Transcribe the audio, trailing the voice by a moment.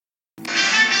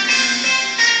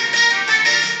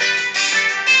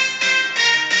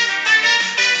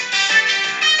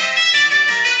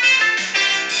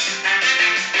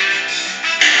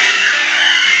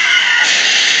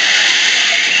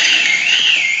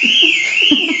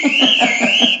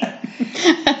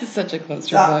That's such a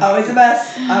clusterfuck. Always the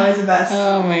best. Always the best.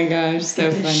 Oh my gosh, so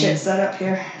Get this funny. shit set up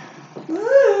here.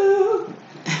 Woo!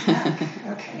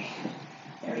 Okay.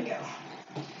 There we go.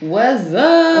 What's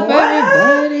up,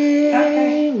 everybody?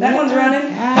 Okay. That one's running.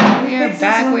 We are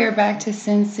back. We are back to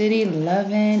Sin City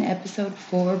Lovin', episode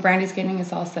 4. Brandi's getting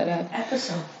us all set up.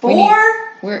 Episode 4?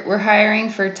 We're hiring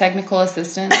for technical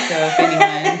assistance, so if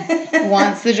anyone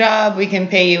wants the job, we can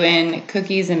pay you in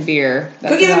cookies and beer.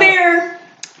 Cookies and beer!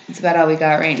 That's about all we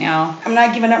got right now. I'm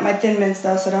not giving up my Thin Mints,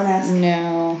 though, so don't ask.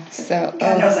 No. So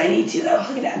God knows I need to, though.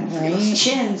 Look at that. Right? Look at those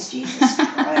chins. Jesus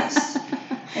Christ.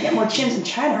 I got more chins in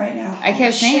China right now. I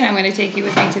kept saying I'm going to take you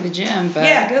with me to the gym, but...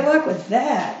 Yeah, good luck with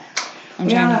that. We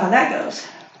don't know how that goes.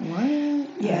 What?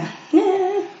 Yeah.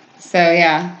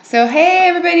 So hey,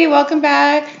 everybody. Welcome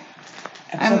back.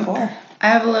 Episode 4.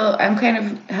 I'm kind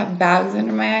of have bags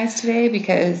under my eyes today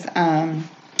because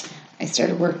I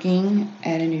started working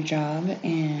at a new job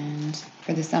and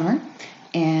for the summer,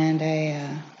 and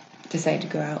I decided to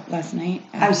go out last night.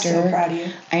 I'm so proud of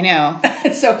you. I know.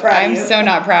 I'm so proud of you. I'm so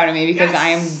not proud of me because I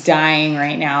am dying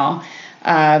right now.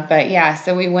 But yeah,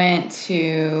 so we went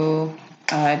to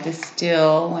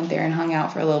Distill, went there and hung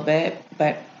out for a little bit,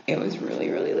 but it was really,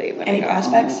 really late when Any I got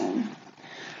prospects? home.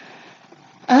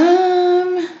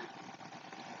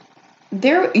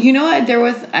 There, you know what? There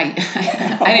was, I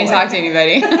didn't talk to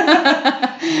anybody, but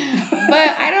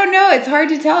I don't know. It's hard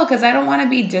to tell because I don't want to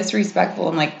be disrespectful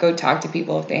and like go talk to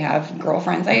people if they have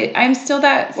girlfriends. I'm still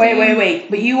that. Wait.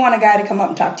 But you want a guy to come up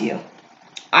and talk to you?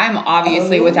 I'm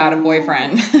obviously without a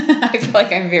boyfriend. I feel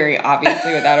like I'm very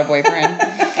obviously without a boyfriend.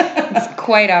 It's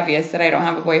quite obvious that I don't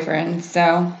have a boyfriend.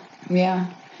 So, yeah.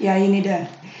 Yeah, you need to.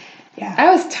 Yeah. I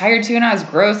was tired too and I was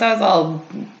gross. I was all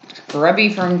grubby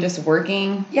from just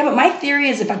working. Yeah, but my theory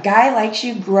is if a guy likes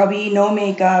you, grubby, no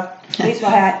makeup, baseball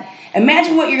hat,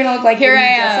 imagine what you're going to look like Here when I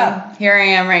you dress am. up. Here I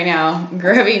am right now.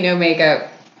 Grubby, no makeup.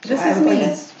 This is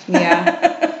me.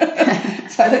 Yeah.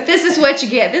 So this is what you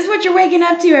get. This is what you're waking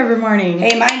up to every morning.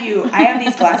 Hey, mind you, I have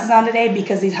these glasses on today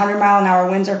because these 100-mile-an-hour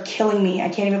winds are killing me. I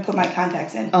can't even put my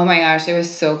contacts in. Oh my gosh, it was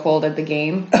so cold at the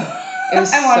game. It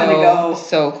was I wanted to go.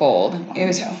 So cold. It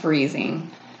was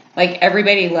freezing. Like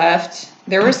everybody left.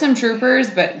 There were some troopers,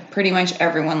 but pretty much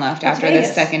everyone left after the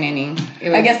second inning.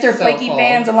 I guess they're flaky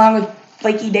fans along with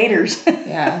flaky daters.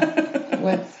 Yeah.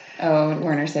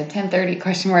 Werner said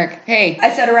 10:30 ? Hey.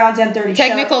 I said around 10:30.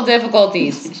 Technical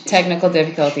difficulties. Technical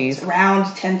difficulties. It's around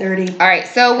 10:30. All right,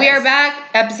 so we are back.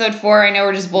 Episode 4. I know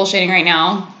we're just bullshitting right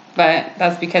now, but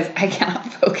that's because I cannot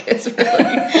focus, really.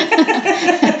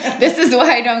 This is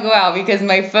why I don't go out, because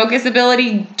my focus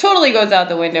ability totally goes out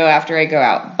the window after I go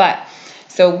out. But,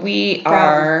 so we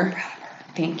are...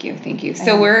 Thank you.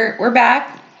 So we're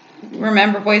back.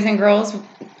 Remember, boys and girls,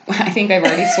 I think I've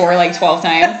already swore like 12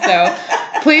 times.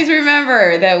 So please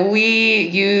remember that we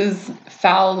use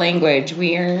foul language.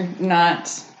 We are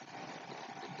not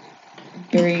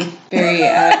very, very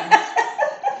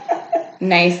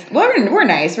nice. Well, we're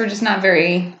nice. We're just not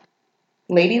very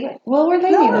ladylike. Well, we're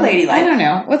ladylike. No, we're ladylike. I don't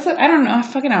know. I don't know. I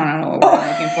don't know what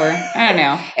we're looking for. I don't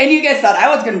know. And you guys thought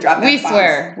I was going to drop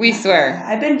that We swear.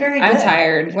 I've been very good. I'm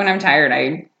tired. When I'm tired,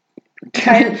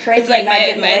 it's like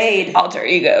my alter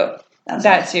ego.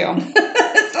 That too.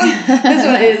 This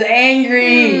one is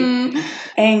angry.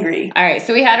 Angry. All right,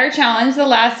 so we had our challenge the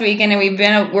last weekend,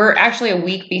 and we're actually a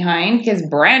week behind because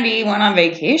Brandi went on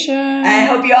vacation. I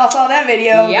hope you all saw that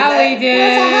video. Yeah, we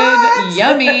did.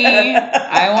 Yummy.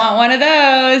 I want one of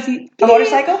those. A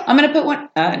motorcycle? I'm gonna put one.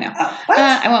 No. What?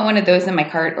 I want one of those in my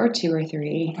cart, or 2 or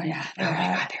 3. Oh yeah. Oh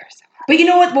my God, they were so hot. But you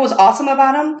know what was awesome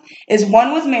about him is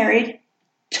one was married.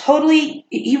 Totally,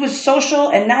 he was social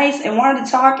and nice and wanted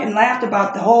to talk and laughed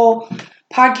about the whole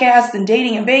podcast and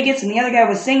dating in Vegas, and the other guy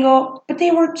was single, but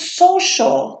they were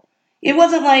social. It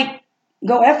wasn't like,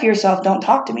 go F yourself, don't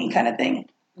talk to me kind of thing.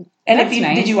 And That's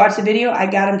nice. Did you watch the video? I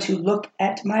got him to look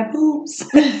at my boobs.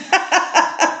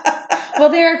 Well,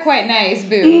 they're quite nice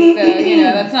boobs, so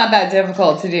that's not that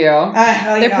difficult to do.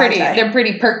 They're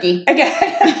pretty perky. I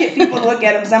gotta get people to look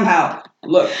at them somehow.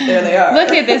 Look, there they are.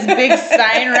 Look at this big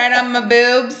sign right on my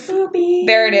boobs. Boobies.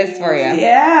 There it is for you.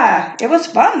 Yeah. It was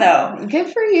fun, though.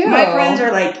 Good for you. My friends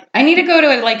are like... I need to go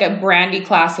to like a Brandi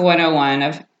class 101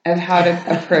 of how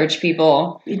to approach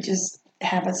people. You just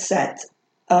have a set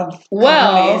of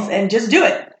ways and just do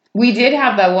it. We did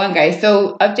have that one guy.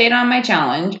 So, update on my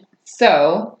challenge.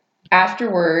 So,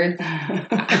 afterwards,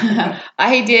 I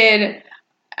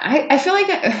feel like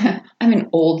I'm an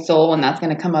old soul, and that's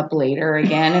going to come up later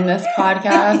again in this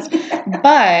podcast.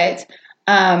 But,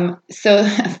 so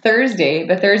the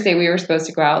Thursday we were supposed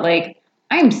to go out, like,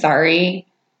 I'm sorry.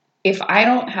 if I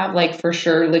don't have like for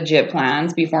sure legit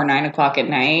plans before 9:00 at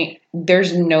night,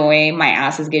 there's no way my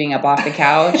ass is getting up off the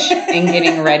couch and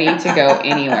getting ready to go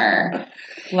anywhere.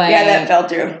 Like, yeah, that fell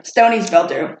through. Stoney's fell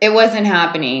through. It wasn't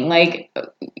happening. Like,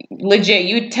 legit,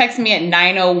 you text me at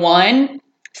 9:01.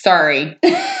 Sorry.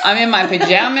 I'm in my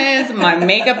pajamas, my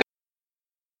makeup,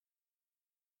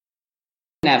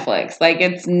 Netflix. Like,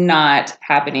 it's not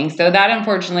happening. So that,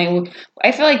 unfortunately,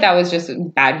 I feel like that was just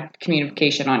bad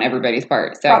communication on everybody's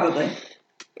part. So Probably.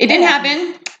 It didn't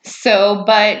happen. So,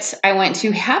 but I went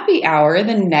to happy hour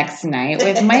the next night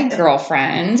with my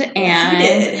girlfriend,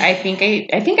 and I think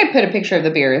I put a picture of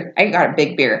the beer. I got a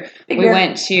big beer. We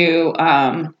went to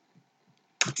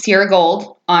Sierra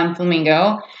Gold on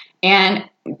Flamingo, and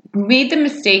made the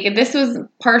mistake, and this was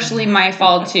partially my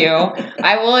fault too.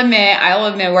 I'll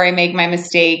admit where I make my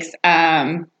mistakes.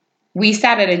 We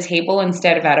sat at a table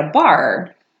instead of at a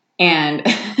bar, and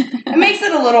it makes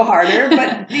it a little harder,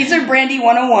 but these are Brandi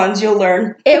 101s. You'll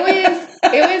learn. It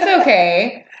was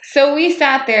okay. So we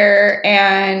sat there,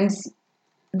 and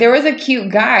there was a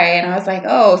cute guy, and I was like,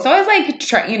 oh. So I was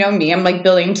like, me, I'm like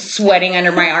sweating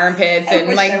under my armpits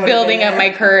and like building up my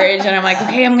courage. And I'm like,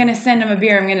 okay, I'm going to send him a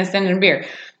beer.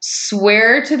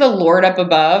 Swear to the Lord up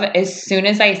above, as soon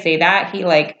as I say that, he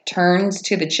like turns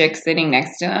to the chick sitting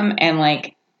next to him and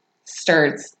like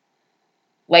starts,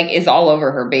 like, is all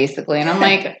over her basically. And I'm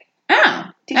like, oh,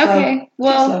 okay.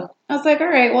 Well, I was like, all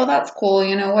right, well, that's cool,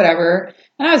 whatever.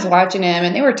 And I was watching him,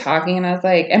 and they were talking, and I was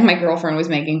like, and my girlfriend was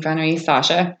making fun of me,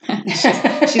 Sasha.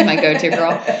 she's my go-to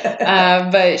girl.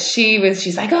 But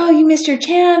she's like, oh, you missed your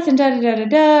chance, and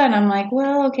da-da-da-da-da. And I'm like,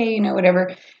 well, okay,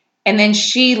 whatever. And then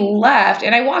she left,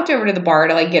 and I walked over to the bar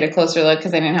to, like, get a closer look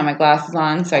because I didn't have my glasses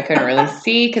on, so I couldn't really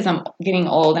see because I'm getting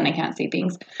old and I can't see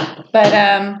things. But,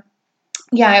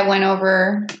 yeah, I went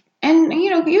over, and, he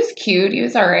was cute. He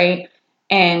was all right.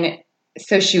 And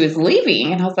so she was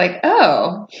leaving, and I was like,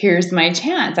 oh, here's my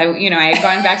chance. I had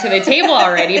gone back to the table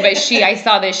already, but I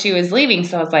saw that she was leaving.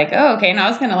 So I was like, oh, okay. And I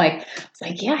was going to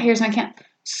yeah, here's my chance.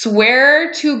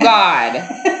 Swear to God,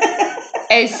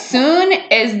 as soon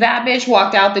as that bitch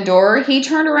walked out the door, he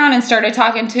turned around and started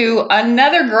talking to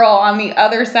another girl on the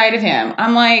other side of him.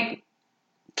 I'm like,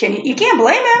 you can't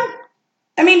blame him.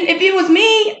 I mean, if it was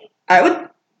me, I would.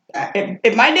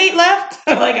 If my date left,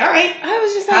 I'm like, all right. I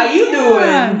was just like, how you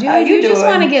doing? Dude, how you just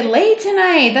want to get laid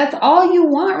tonight. That's all you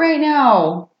want right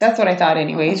now. That's what I thought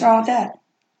anyways. What's wrong with that?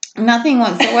 Nothing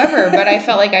whatsoever, but I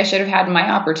felt like I should have had my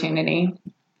opportunity.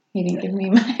 He didn't give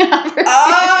me my opportunity.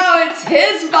 Oh, it's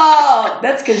his fault.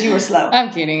 That's because you were slow. I'm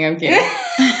kidding.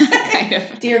 Kind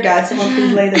of. Dear God, someone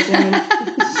please lay this woman.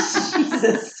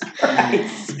 Jesus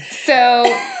Christ. So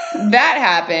that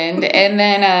happened, and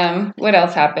then what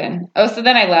else happened? Oh, so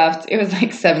then I left. It was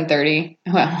like 7:30.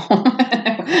 Well,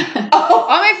 all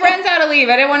my friends had to leave.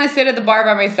 I didn't want to sit at the bar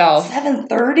by myself.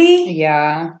 7:30?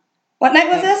 Yeah. What night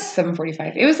was this?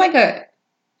 7:45. It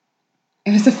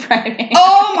was a Friday.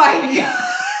 Oh my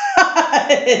God.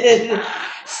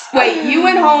 Wait, you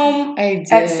went home at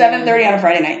 7:30 on a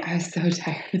Friday night. I was so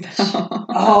tired though.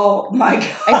 Oh my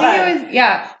God. I think it was,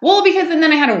 yeah. Well, because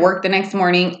then I had to work the next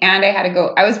morning, and I had to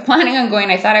go. I was planning on going.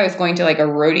 I thought I was going to like a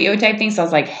rodeo type thing. So I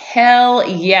was like, hell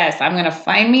yes, I'm going to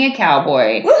find me a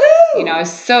cowboy. Woohoo! I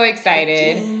was so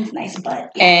excited. Jeans, nice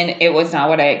butt. Yeah. And it was not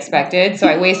what I expected. So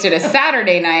I wasted a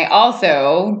Saturday night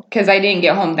also because I didn't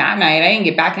get home that night. I didn't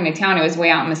get back into town. It was way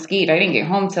out in Mesquite. I didn't get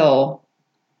home till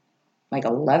like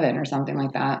 11 or something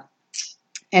like that.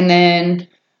 And then...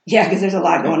 Yeah, because there's a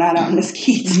lot going on out in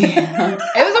Mesquite. Yeah.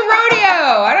 It was a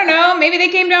rodeo. I don't know. Maybe they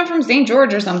came down from St.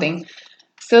 George or something.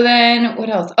 So then, what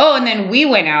else? Oh, and then we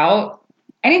went out.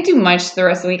 I didn't do much the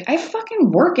rest of the week. I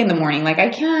fucking work in the morning. Like, I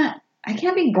can't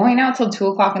be going out till 2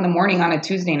 o'clock in the morning on a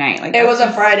Tuesday night. Like, it was a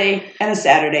Friday and a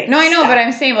Saturday. No, I know, but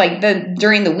I'm saying like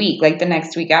during the week, like the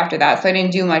next week after that. So I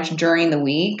didn't do much during the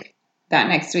week that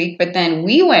next week. But then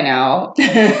we went out.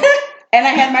 And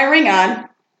I had my ring on.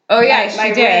 Oh yeah,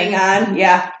 my ring on.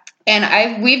 Yeah.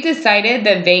 And we've decided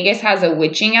that Vegas has a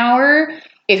witching hour.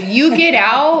 If you get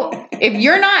out, if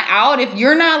you're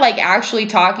not like actually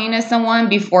talking to someone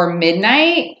before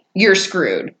midnight, you're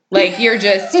screwed. Like you're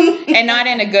just, and not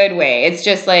in a good way. It's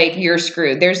just like you're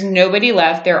screwed. There's nobody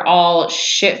left. They're all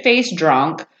shit-faced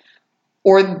drunk.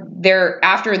 Or they're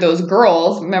after those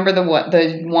girls. Remember the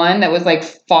one that was like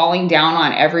falling down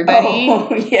on everybody?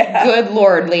 Oh, yeah. Good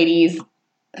Lord, ladies.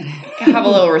 Have a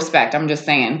little respect. I'm just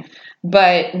saying.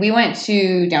 But we went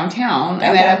to downtown.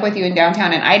 I met up with you in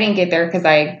downtown, and I didn't get there because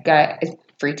I got a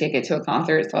free ticket to a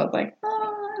concert. So I was like,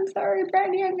 oh, I'm sorry,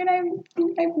 Brandi. I'm gonna.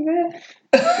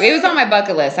 It was on my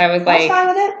bucket list. I was like, I was fine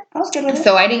with it. I was good with it.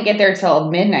 So I didn't get there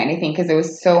till midnight, I think, because it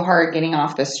was so hard getting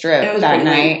off the strip that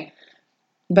night.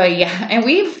 But yeah, and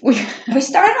we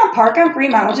started on Park on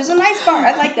Fremont, which is a nice bar.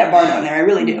 I like that bar down there. I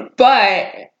really do.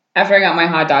 But after I got my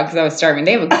hot dog because I was starving,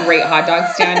 they have a great hot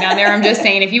dog stand down there. I'm just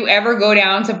saying, if you ever go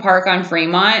down to Park on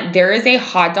Fremont, there is a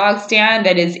hot dog stand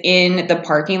that is in the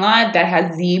parking lot that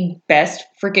has the best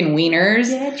freaking wieners.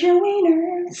 Get your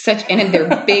wieners. And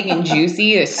they're big and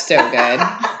juicy. They're so good.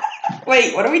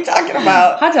 Wait, what are we talking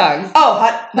about? Hot dogs. Oh,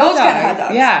 those kind of hot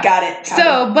dogs. Yeah. Got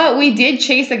it. But we did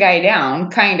chase a guy down,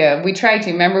 kind of. We tried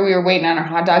to. Remember, we were waiting on our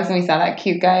hot dogs and we saw that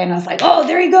cute guy and I was like, oh,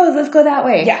 there he goes. Let's go that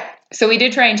way. Yeah. So we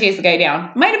did try and chase the guy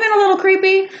down. Might have been a little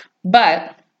creepy,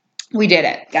 but we did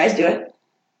it. Guys do it.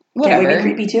 Whatever. Can't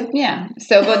we be creepy too? Yeah.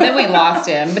 So, but then we lost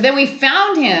him. But then we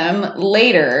found him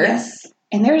later. Yes.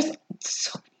 And there's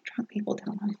so many drunk people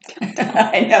down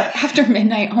I know. after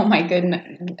midnight. Oh my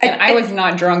goodness. And I was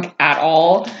not drunk at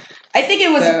all. I think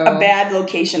it was a bad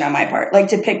location on my part, like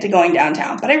to pick to going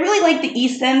downtown. But I really like the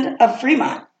east end of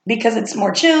Fremont because it's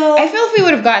more chill. I feel if we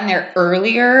would have gotten there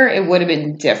earlier, it would have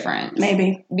been different.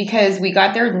 Maybe. Because we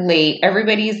got there late.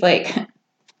 Everybody's like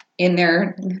in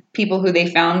there, people who they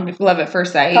found love at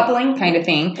first sight. Coupling? Kind of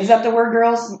thing. Is that the word,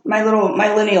 girls? My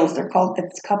millennials, they're called,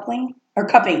 it's coupling? Or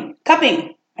cupping.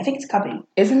 Cupping. I think it's cupping.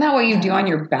 Isn't that what you do on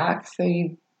your back? So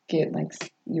you get like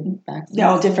your back?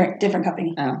 No, different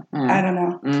cupping. Oh. I don't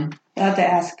know. I'll have to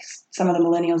ask some of the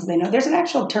millennials. They know. There's an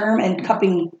actual term in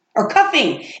cupping. Or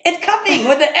cuffing. It's cuffing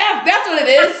with an F. That's what it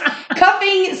is.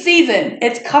 Cuffing season.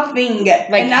 It's cuffing.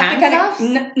 Like and not handcuffs? the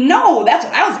kind of, no, that's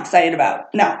what I was excited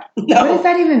about. No. What does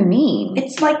that even mean?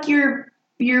 It's like you're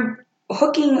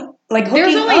hooking, like hooking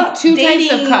There's only up, two dating.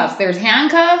 types of cuffs. There's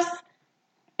handcuffs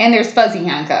and there's fuzzy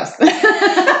handcuffs. Those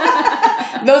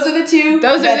are the two?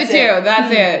 Those are the two.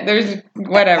 That's it. There's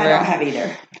whatever. I don't have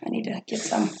either. I need to get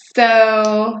some.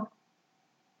 So...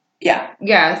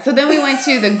 Yeah. So then we went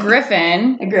to the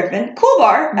Griffin. The Griffin. Cool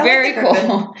bar. Very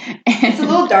cool. It's a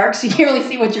little dark, so you can't really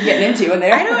see what you're getting into in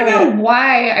there. I don't know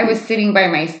why I was sitting by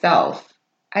myself.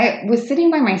 I was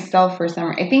sitting by myself for some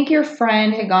reason. I think your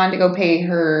friend had gone to go pay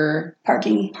her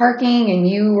parking, and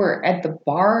you were at the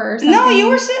bar or something. No, I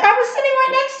was sitting right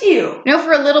next to you. No,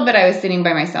 for a little bit I was sitting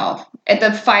by myself. At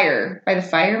the fire. By the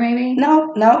fire, maybe?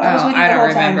 No, I was with you the whole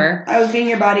remember. Time. I was being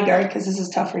your bodyguard because this is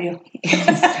tough for you.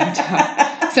 It's so tough.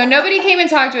 So nobody came and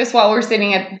talked to us while we were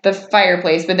sitting at the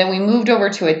fireplace, but then we moved over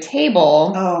to a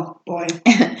table. Oh, boy.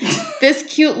 This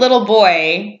cute little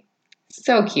boy,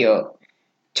 so cute,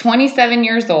 27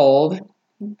 years old.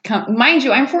 Mind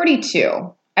you, I'm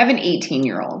 42. I have an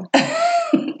 18-year-old.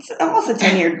 It's almost a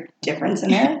 10-year difference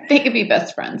in there. They could be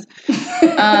best friends.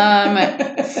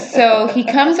 So he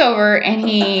comes over and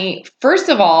he, first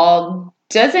of all,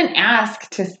 doesn't ask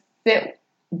to sit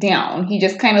down. He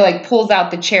just kind of like pulls out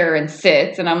the chair and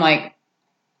sits. And I'm like,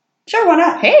 sure, why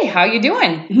not? Hey, how you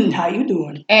doing? How you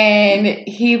doing? And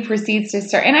he proceeds to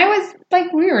start. And I was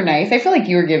like, we were nice. I feel like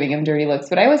you were giving him dirty looks,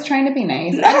 but I was trying to be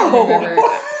nice. No. I don't remember.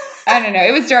 I don't know.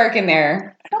 It was dark in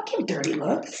there. I don't give dirty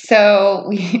looks. So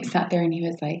we sat there and he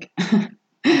was like,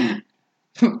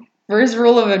 first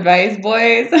rule of advice,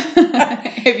 boys.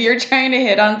 If you're trying to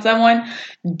hit on someone,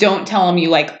 don't tell them you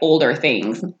like older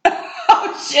things.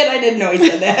 Oh, shit. I didn't know he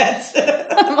said that.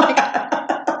 I'm like,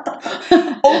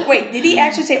 oh, wait. Did he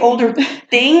actually say older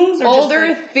things? Or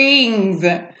older things.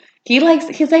 He's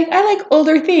like, I like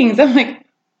older things. I'm like,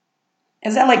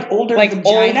 is that like older like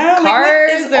vagina? Old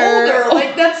cars like, what is older?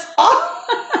 Like that's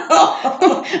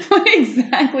what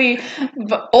exactly?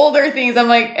 But older things. I'm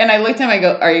like, and I looked at him. I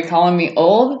go, "Are you calling me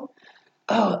old?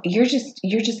 Oh, you're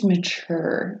just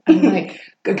mature." I'm like,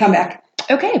 good comeback.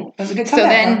 Okay, that was a good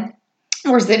comeback. So then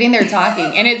we're sitting there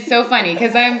talking, and it's so funny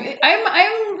because I'm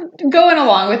going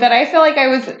along with it. I feel like I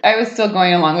was still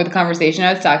going along with the conversation.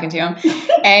 I was talking to him,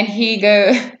 and he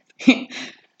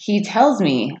tells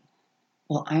me,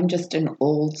 well, I'm just an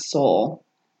old soul.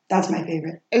 That's my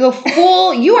favorite. I go,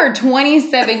 fool, you are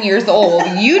 27 years old.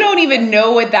 You don't even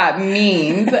know what that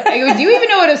means. I go, do you even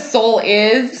know what a soul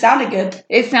is? Sounded good.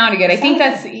 It sounded good. I think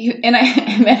that's, and then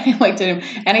I looked at him,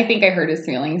 and I think I hurt his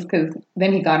feelings, because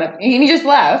then he got up, and he just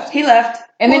left. He left.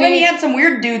 And then he had some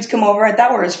weird dudes come over. I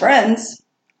thought were his friends.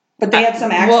 But they had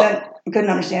some accent. I couldn't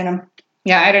understand them.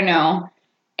 Yeah, I don't know.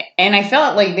 And I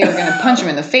felt like they were going to punch him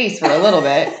in the face for a little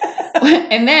bit.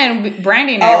 And then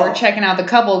Brandi and I were checking out the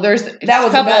couple. That was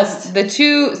the best. The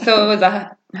two, so it was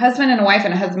a husband and a wife,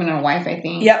 I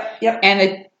think. Yep.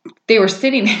 And they were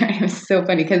sitting there, and it was so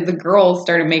funny because the girls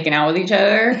started making out with each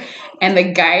other, and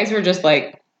the guys were just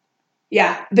like,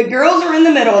 yeah, the girls are in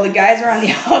the middle. The guys are on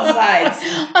the outsides.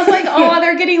 I was like, oh,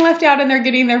 they're getting left out and they're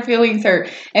getting their feelings hurt.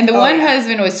 And the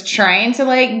husband was trying to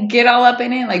like get all up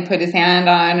in it, like put his hand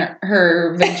on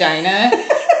her vagina.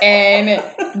 And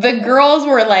the girls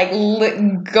were like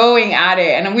going at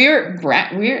it, and we were.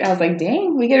 I was like,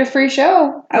 "Dang, we get a free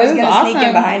show." I was gonna sneak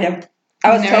in behind him.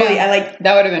 I like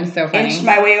that would have been so funny. Inched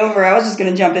my way over. I was just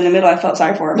gonna jump in the middle. I felt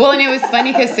sorry for him. Well, and it was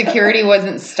funny because security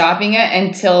wasn't stopping it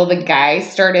until the guy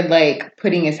started like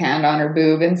putting his hand on her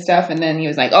boob and stuff, and then he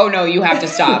was like, "Oh no, you have to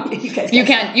stop. you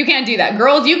can't do that,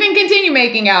 girls. You can continue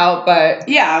making out, but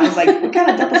yeah." I was like, "What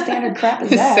kind of double standard crap is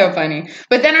that?" It's so funny.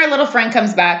 But then our little friend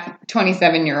comes back,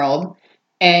 27-year-old,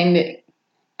 and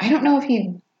I don't know if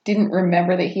he didn't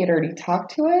remember that he had already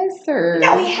talked to us, or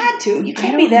no, he had to. You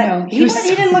can't be that. Know. He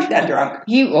didn't look that drunk.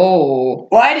 Well,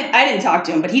 I didn't talk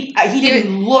to him, but he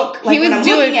didn't look like when I'm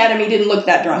looking at him. He didn't look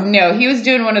that drunk. No, he was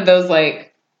doing one of those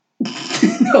like.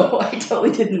 No, I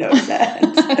totally didn't notice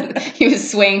that. He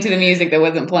was swaying to the music that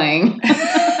wasn't playing.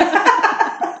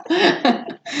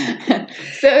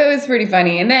 So it was pretty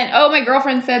funny. And then, my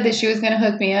girlfriend said that she was going to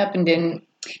hook me up and didn't.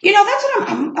 You know, that's what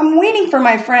I'm waiting for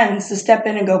my friends to step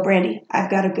in and go, Brandi,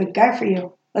 I've got a good guy for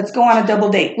you. Let's go on a double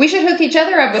date. We should hook each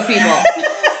other up with people.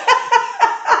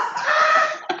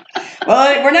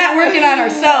 Well, we're not working on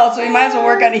ourselves, so we might as well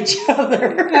work on each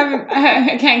other.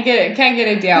 I can't get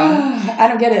it down. I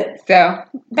don't get it. So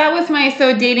that was my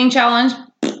dating challenge.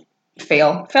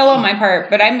 Fell on my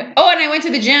part. But and I went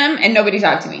to the gym and nobody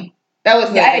talked to me. That was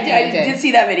I did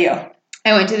see that video.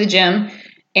 I went to the gym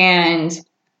and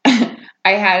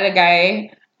I had a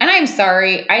guy, and I'm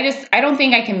sorry, I don't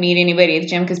think I can meet anybody at the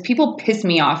gym because people piss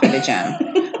me off at the gym.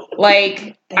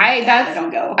 Like I don't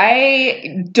go.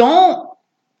 I don't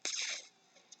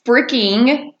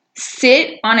freaking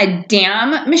sit on a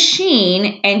damn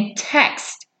machine and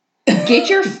text. Get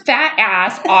your fat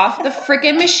ass off the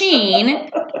freaking machine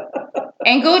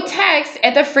and go text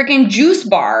at the freaking juice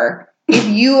bar. If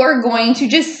you are going to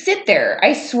just sit there.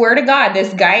 I swear to God,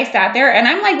 this guy sat there, and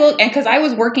I'm like, well, and because I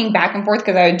was working back and forth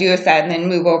because I would do a set and then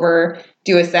move over,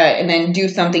 do a set, and then do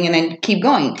something and then keep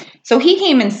going. So he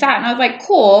came and sat, and I was like,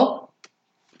 cool,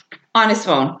 on his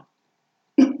phone.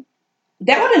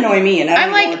 That would annoy me, and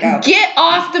I'm like, get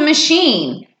off the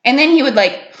machine. And then he would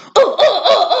like,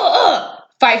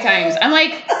 5 times. I'm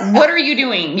like, what are you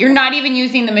doing? You're not even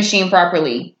using the machine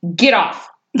properly. Get off.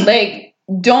 Like,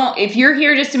 if you're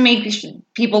here just to make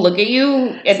people look at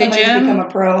you at the gym. Become a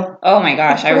pro. Oh my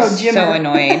gosh, I was so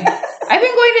annoyed. I've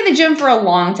been going to the gym for a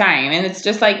long time, and it's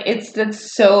just like,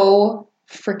 that's so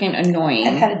freaking annoying.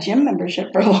 I've had a gym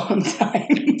membership for a long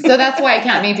time. So that's why I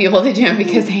can't meet people at the gym,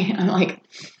 because I'm like,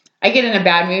 I get in a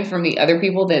bad mood from the other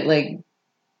people that like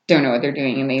don't know what they're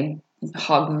doing and they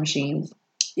hog the machines.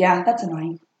 Yeah, that's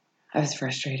annoying. I was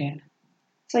frustrated.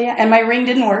 So yeah, and my ring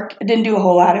didn't work. It didn't do a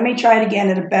whole lot. I may try it again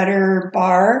at a better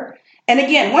bar. And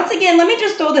once again, let me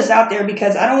just throw this out there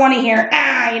because I don't want to hear,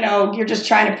 you're just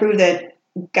trying to prove that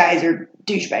guys are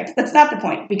douchebags. That's not the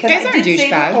point. Because guys aren't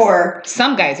douchebags.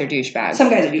 Some guys are douchebags. Some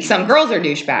guys are douchebags. Some girls are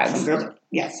douchebags. Some girls are,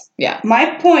 yes. Yeah.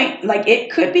 My point, like,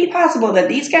 it could be possible that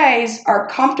these guys are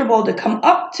comfortable to come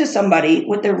up to somebody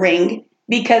with the ring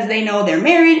because they know they're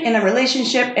married in a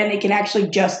relationship and they can actually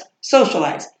just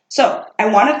socialize. So I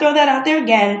want to throw that out there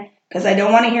again because I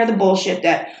don't want to hear the bullshit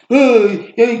that,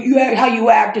 you act how you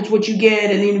act, it's what you get,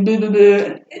 and then blah, blah,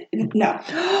 blah. No.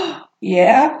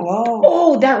 Yeah? Whoa.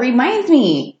 Oh, that reminds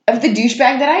me of the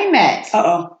douchebag that I met.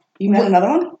 Uh-oh. You met another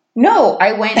one? No,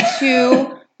 I went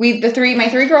to... my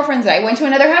 3 girlfriends, I went to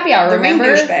another happy hour, remember?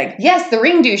 Ring douchebag. Yes, the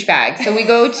ring douchebag. So we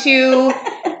go to...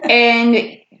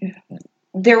 and...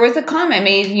 there was a comment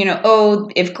made,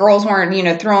 if girls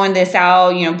weren't, throwing this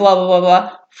out, blah, blah, blah,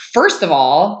 blah. First of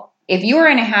all, if you were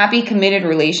in a happy, committed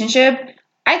relationship,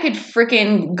 I could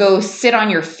freaking go sit on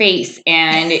your face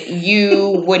and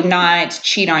you would not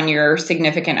cheat on your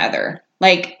significant other.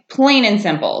 Like, plain and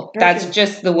simple. That's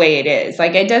just the way it is.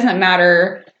 Like, it doesn't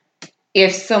matter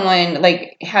if someone,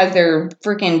 like, has their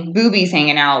freaking boobies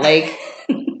hanging out, like,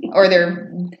 or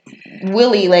their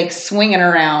willy, like, swinging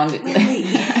around.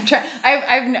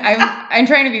 I'm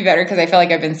trying to be better because I feel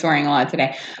like I've been swearing a lot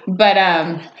today. But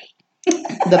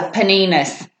the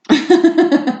paninas.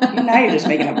 Now you're just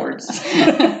making up words.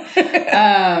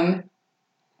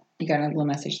 You got a little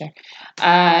message there.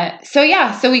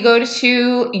 So we go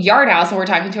to Yard House and we're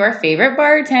talking to our favorite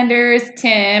bartenders,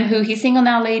 Tim, who he's single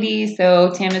now, ladies.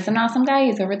 So Tim is an awesome guy.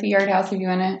 He's over at the Yard House if you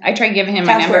want to. I tried giving him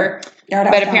my number,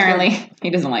 but apparently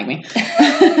he doesn't like me.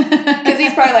 Because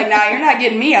he's probably like, nah, you're not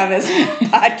getting me on this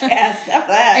podcast. Stop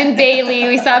that. And Bailey,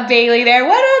 we saw Bailey there.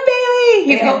 What up,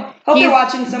 Bailey? Hope you're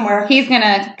watching somewhere. He's going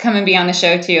to come and be on the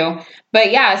show too.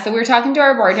 But yeah, so we were talking to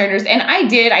our bartenders, and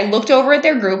I looked over at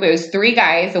their group. It was 3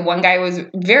 guys. The one guy was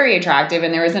very attractive,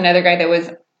 and there was another guy they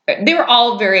were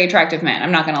all very attractive men.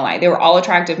 I'm not going to lie. They were all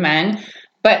attractive men.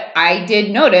 But I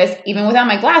did notice, even without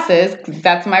my glasses, 'cause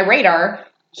that's my radar,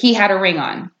 he had a ring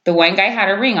on. The one guy had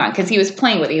a ring on because he was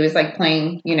playing with it. He was like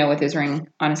playing, with his ring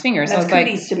on his finger. So That's I was like,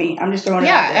 cooties to me. I'm just throwing it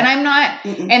out there. and I'm not,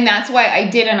 and that's why I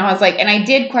did. And I was like, and I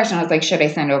did question. I was like, should I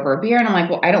send over a beer? And I'm like,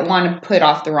 well, I don't want to put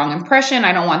off the wrong impression.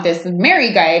 I don't want this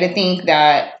married guy to think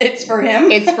that it's for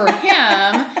him. It's for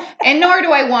him. And nor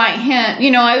do I want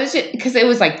him, I was just, because it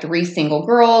was like 3 single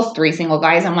girls, 3 single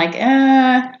guys. I'm like,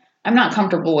 I'm not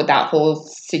comfortable with that whole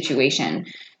situation.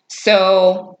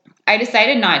 So I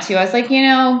decided not to. I was like,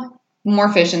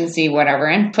 more fish in the sea, whatever.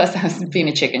 And plus I was being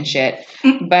a chicken shit.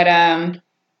 But,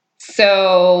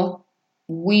 so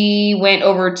we went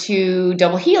over to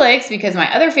Double Helix because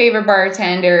my other favorite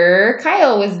bartender,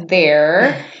 Kyle, was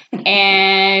there.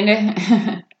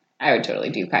 And I would totally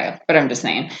do Kyle, but I'm just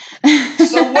saying.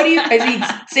 So is he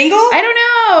single? I don't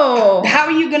know. How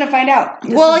are you going to find out?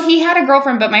 He had a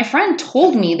girlfriend, but my friend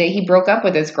told me that he broke up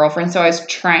with his girlfriend. So I was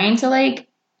trying to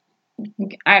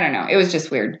I don't know. It was just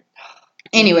weird.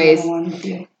 Anyways.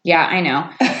 Yeah, I know.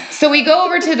 So we go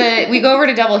over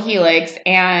to Double Helix,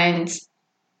 and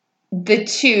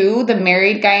the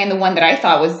married guy and the one that I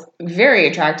thought was very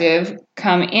attractive,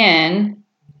 come in,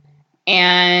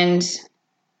 and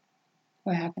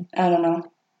what happened? I don't know.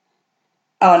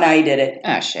 Oh, now you did it.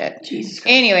 Oh, shit. Jesus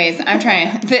Christ. Anyways, I'm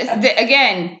trying.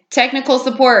 Again, technical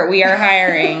support. We are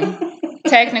hiring.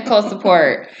 Technical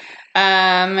support.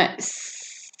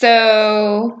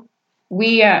 So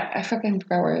I fucking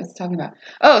forgot what I was talking about.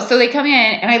 Oh, so they come in,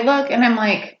 and I look, and I'm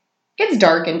like, it's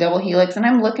dark in Double Helix, and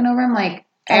I'm looking over, I'm like,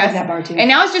 I like that bar too. And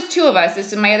now it's just 2 of us.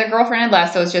 This is my other girlfriend had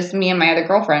left, so it's just me and my other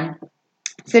girlfriend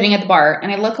sitting at the bar.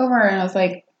 And I look over, and I was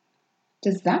like,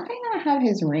 does that guy not have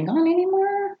his ring on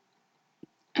anymore?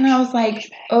 And I was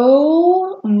like,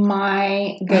 oh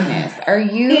my goodness, are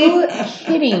you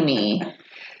kidding me?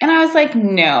 And I was like,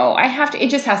 no, it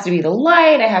just has to be the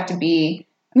light.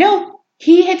 No,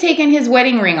 he had taken his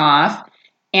wedding ring off,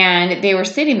 and they were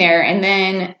sitting there, and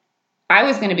then I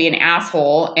was going to be an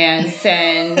asshole and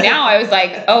now I was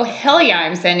like, oh, hell yeah,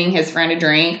 I'm sending his friend a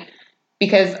drink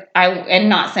and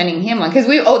not sending him one. Because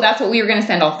that's what we were going to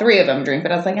send all 3 of them a drink.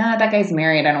 But I was like, that guy's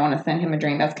married. I don't want to send him a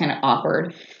drink. That's kind of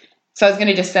awkward. So I was going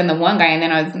to just send the one guy. And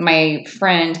then my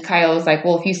friend Kyle was like,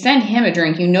 well, if you send him a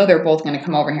drink, they're both going to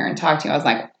come over here and talk to you. I was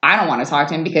like, I don't want to talk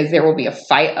to him because there will be a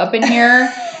fight up in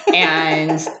here.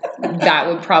 And that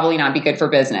would probably not be good for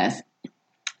business.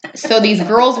 So these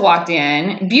girls walked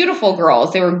in, beautiful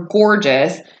girls. They were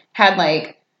gorgeous. Had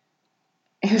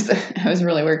it was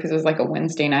really weird because it was like a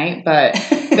Wednesday night, but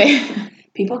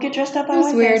people get dressed up on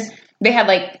Wednesdays. Weird. They had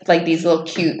like these little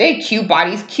they had cute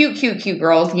bodies, cute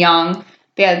girls, young.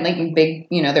 They had big,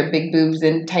 their big boobs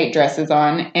and tight dresses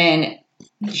on, and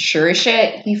sure as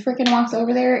shit, he freaking walks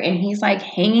over there and he's like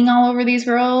hanging all over these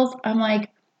girls. I'm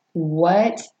like,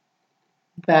 what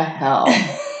the hell?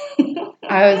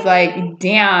 I was like,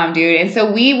 damn, dude. And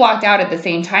so we walked out at the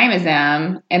same time as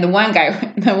them. And the one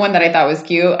guy, the one that I thought was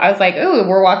cute, I was like, ooh,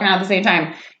 we're walking out at the same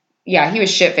time. Yeah, he was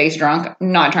shit-faced drunk,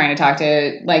 not trying to talk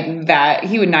to that.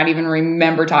 He would not even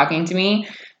remember talking to me.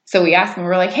 So we asked him,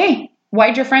 we're like, hey,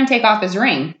 why'd your friend take off his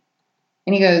ring?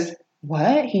 And he goes,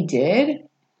 what? He did?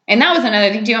 And that was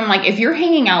another thing too. I'm like, if you're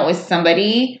hanging out with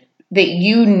somebody that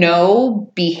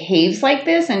behaves like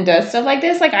this and does stuff like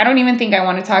this, I don't even think I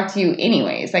want to talk to you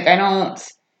anyways. I don't,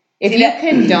 if you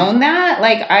condone that,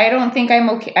 I don't think I'm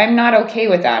okay. I'm not okay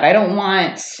with that. I don't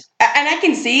want. And I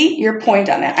can see your point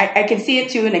on that. I can see it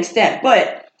to an extent,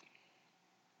 but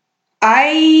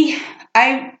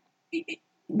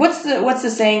what's the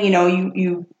saying,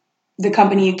 the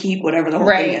company you keep, whatever the whole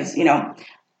thing is,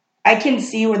 I can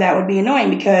see where that would be annoying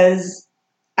because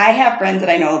I have friends that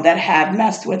I know that have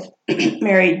messed with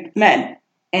married men,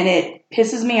 and it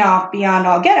pisses me off beyond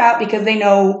all get out because they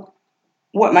know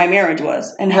what my marriage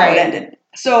was and how it ended.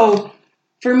 So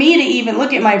for me to even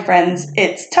look at my friends,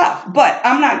 it's tough, but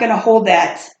I'm not going to hold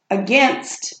that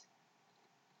against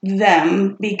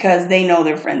them because they know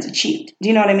their friend's a cheat. Do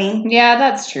you know what I mean? Yeah,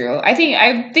 that's true. I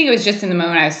think it was just in the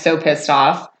moment I was so pissed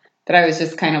off that I was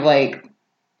just kind of like,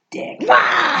 dick.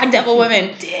 Devil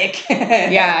women. Dick.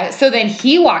 Yeah. So then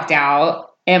he walked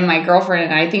out, and my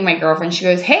girlfriend, she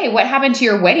goes, hey, what happened to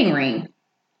your wedding ring?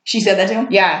 She said that to him?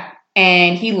 Yeah.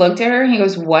 And he looked at her and he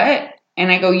goes, what?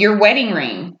 And I go, your wedding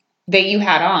ring that you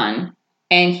had on.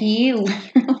 And he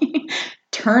literally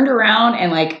turned around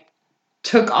and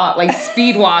took off,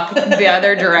 speed walk the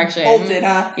other direction. Bolted,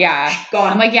 huh? Yeah.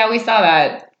 Gone. I'm like, yeah, we saw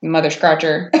that, mother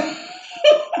scratcher.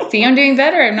 See, I'm doing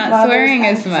better. I'm not swearing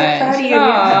as much. So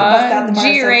proud of you.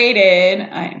 G-rated.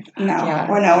 We're not.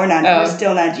 Oh. We're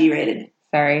still not G-rated.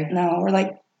 Sorry. No, we're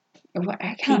what?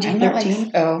 I can't.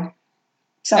 PG-13.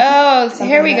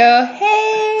 Here we go.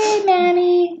 Hey,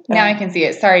 Manny. Now I can see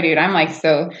it. Sorry, dude. I'm like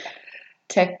so...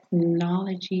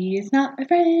 Technology is not my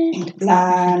friend.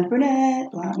 Blonde,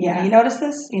 brunette, blonde. Yeah, you notice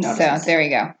this? You notice this. There we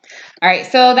go. All right,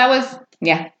 so that was...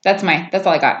 Yeah, that's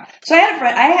all I got. So I had a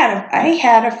friend. I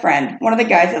had a friend, one of the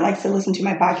guys that likes to listen to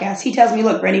my podcast. He tells me,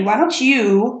 look, Brandi, why don't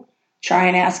you try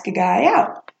and ask a guy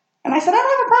out? And I said, I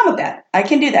don't have a problem with that. I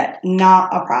can do that.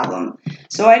 Not a problem.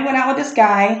 So I went out with this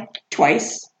guy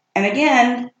twice. And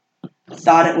again,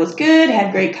 thought it was good,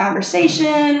 had great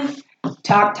conversation,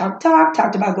 talked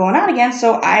about going out again.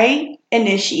 So I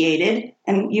initiated,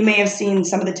 and you may have seen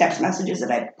some of the text messages that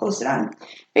I posted on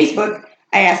Facebook.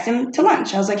 I asked him to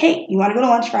lunch. I was like, hey, you want to go to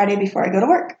lunch Friday before I go to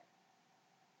work?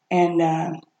 And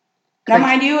now,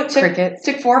 mind you, it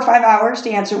took 4 or 5 hours to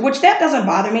answer, which that doesn't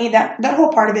bother me. That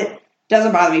whole part of it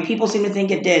doesn't bother me. People seem to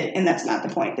think it did, and that's not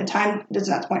the point. The time is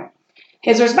not the point.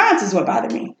 His response is what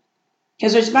bothered me.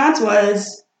 His response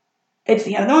was, it's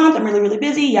the end of the month. I'm really, really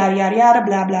busy. Yada, yada, yada,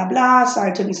 blah, blah, blah.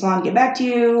 Sorry it took me so long to get back to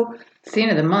you. It's the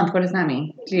end of the month. What does that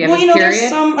mean? Do you have a period? There's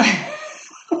some...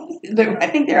 I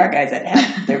think there are guys that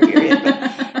have their period,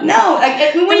 but no.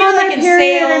 When you're like in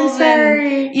sales,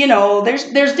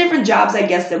 and there's different jobs, I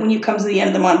guess, that when you come to the end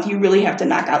of the month, you really have to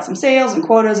knock out some sales and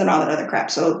quotas and all that other crap.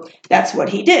 So that's what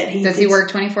he did. Does he work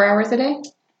 24 hours a day?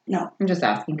 No, I'm just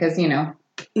asking because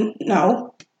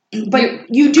No, but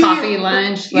you do coffee,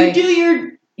 lunch. You do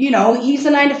your. He's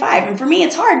a 9 to 5, and for me,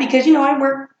 it's hard because I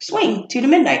work swing 2 to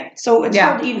midnight, so it's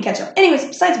hard to even catch up. Anyways,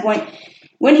 besides the point,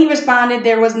 when he responded,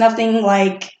 there was nothing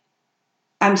like,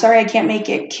 I'm sorry I can't make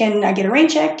it. Can I get a rain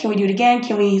check? Can we do it again?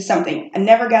 Can we something? I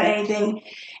never got anything.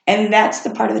 And that's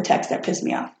the part of the text that pissed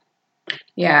me off.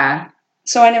 Yeah.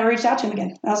 So I never reached out to him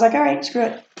again. I was like, all right, screw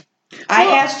it. I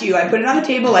asked you. I put it on the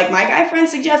table like my guy friend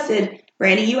suggested.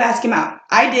 Brandi, you ask him out.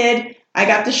 I did. I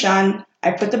got the shun.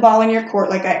 I put the ball in your court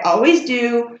like I always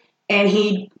do. And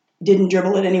he didn't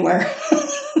dribble it anywhere.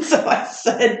 So I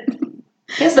said...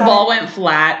 The ball went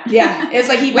flat. Yeah. It's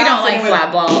like we don't like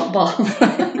flat balls.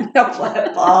 No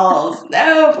flat balls.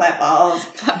 No flat balls.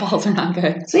 Flat balls are not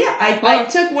good. So yeah, I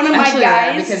took one of my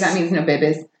guys. Because that means no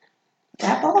babies.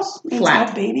 Flat balls? Means flat.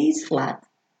 No babies? Flat.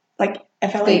 Like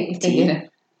FLAT?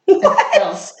 What?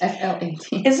 FLAT.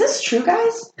 Is this true,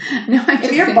 guys? No, I'm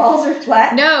If your balls are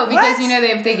flat? No, because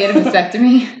if they get a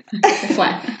vasectomy, they're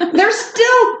flat. They're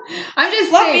still I'm just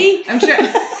fluffy. saying. I'm sure.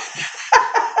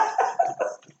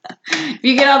 If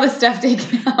you get all the stuff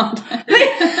taken out,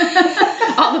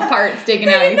 all the parts taken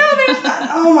out. No, there's not.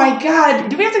 Oh my God.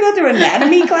 Do we have to go through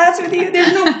anatomy class with you?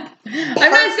 There's no.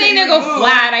 I'm not saying they go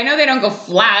flat. I know they don't go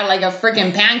flat like a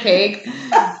freaking pancake.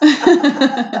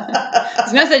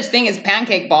 There's no such thing as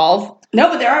pancake balls. No,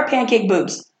 but there are pancake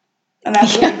boobs. And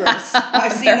that's really gross.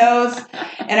 I've seen those,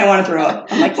 and I want to throw up.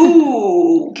 I'm like,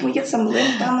 ooh, can we get some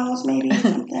lift on those maybe?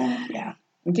 Something? Yeah.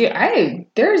 Dude,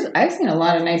 I've seen a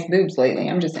lot of nice boobs lately.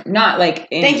 I'm just not like.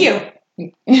 Thank you.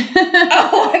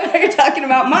 Oh, I thought you were talking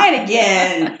about mine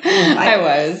again. I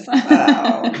was.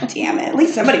 Oh, damn it. At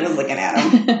least somebody was looking at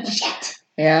them. Shit.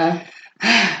 Yeah.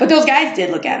 But those guys did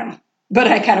look at them. But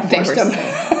I kind of forced them.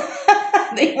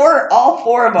 They were, all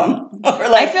 4 of them.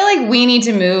 I feel like we need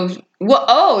to move.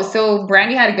 Well, so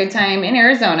Brandi had a good time in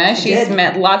Arizona. She's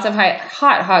met lots of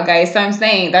hot guys. So I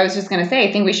was just going to say,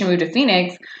 I think we should move to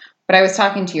Phoenix. But I was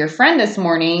talking to your friend this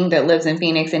morning that lives in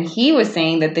Phoenix, and he was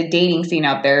saying that the dating scene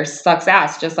out there sucks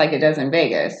ass just like it does in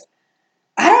Vegas.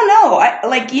 I don't know.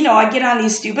 I get on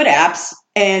these stupid apps,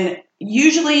 and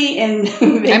usually in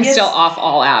Vegas... I'm still off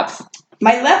all apps.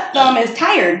 My left thumb is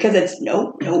tired because it's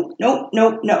no.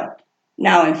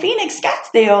 Now in Phoenix,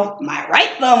 Scottsdale, my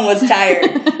right thumb was tired.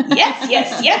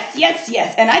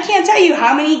 Yes. And I can't tell you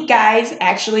how many guys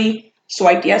actually...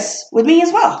 swiped yes with me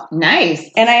as well. Nice.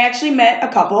 And I actually met a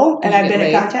couple, and I've been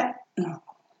in contact. No.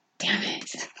 Damn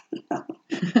it.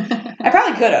 I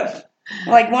probably could have.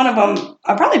 Like one of them,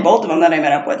 probably both of them that I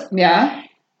met up with. Yeah?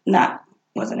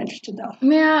 Wasn't interested though.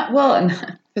 Yeah, well,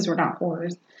 because we're not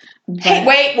whores. Hey,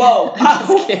 wait, whoa. I'm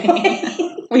just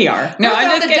kidding. We are. No,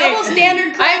 I'm just kidding. Double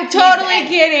standard. I'm totally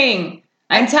kidding.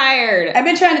 I'm tired. I've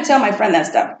been trying to tell my friend that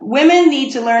stuff. Women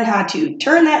need to learn how to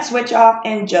turn that switch off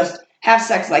and just have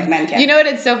sex like men can. You know what?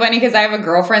 It's so funny because I have a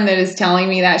girlfriend that is telling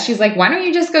me that. She's like, why don't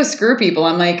you just go screw people?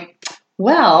 I'm like,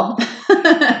 well,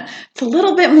 it's a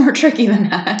little bit more tricky than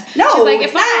that. No, she's like,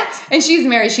 it's not. And she's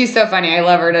married. She's so funny. I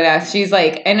love her to death. She's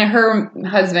like, and her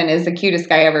husband is the cutest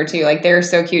guy ever too. Like they're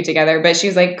so cute together. But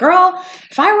she's like, girl,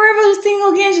 if I were ever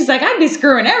single again, she's like, I'd be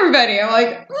screwing everybody. I'm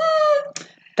like,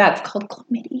 that's called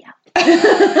chlamydia.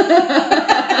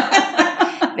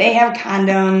 They have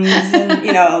condoms and,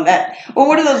 that. Well,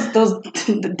 what are those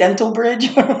the dental bridge?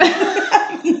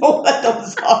 I don't know what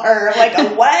bizarre. I'm like,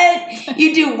 a what?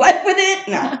 You do what with it?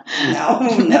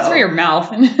 No. That's for your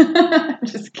mouth.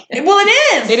 Just kidding. Well, it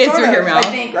is. It is for your mouth.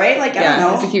 I think, right? Like, I don't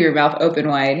know. Just to keep your mouth open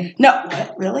wide. No.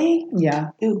 What? Really? Yeah.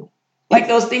 Ooh. Like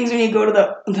those things when you go to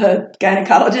the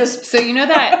gynecologist. So you know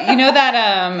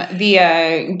that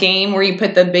the game where you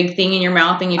put the big thing in your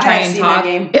mouth and you try and talk.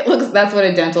 That's what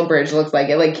a dental bridge looks like.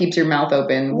 It like keeps your mouth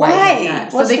open. Why?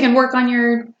 So they can work on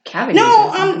your cavity.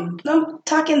 No, I'm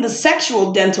talking the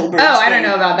sexual dental bridge. Oh, I don't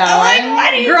know about that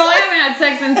one. Girl, I haven't had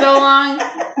sex in so long.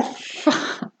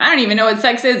 I don't even know what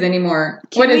sex is anymore.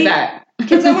 What is that?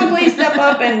 Can someone please step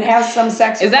up and have some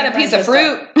sex? Is that a piece of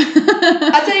fruit?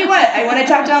 I'll tell you what. When I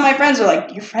talk to all my friends, they're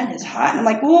like, "Your friend is hot," and I'm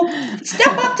like, "Well,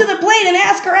 step up to the plate and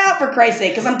ask her out for Christ's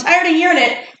sake," because I'm tired of hearing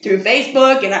it through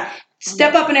Facebook. And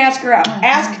step up and ask her out.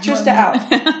 Ask Trista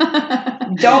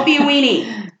out. Don't be a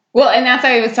weenie. Well, and that's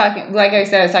why I was talking. Like I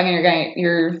said, I was talking to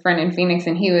your friend in Phoenix,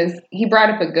 and he brought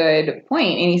up a good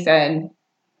point, and he said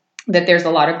that there's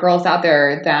a lot of girls out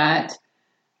there that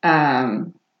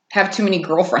have too many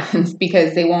girlfriends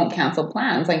because they won't cancel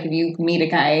plans. Like if you meet a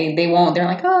guy, they're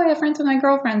like, oh, I have friends with my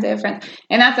girlfriends. I have friends.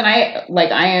 And that's, I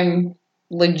am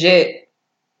legit.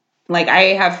 Like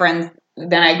I have friends,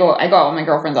 then I go out with my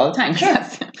girlfriends all the time. Sure.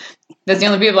 That's the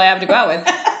only people I have to go out with.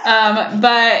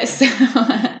 But so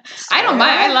I don't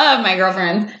mind. I love my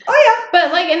girlfriends. Oh yeah.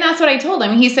 But and that's what I told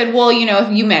him. He said, well,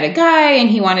 if you met a guy and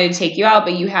he wanted to take you out,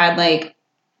 but you had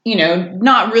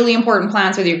not really important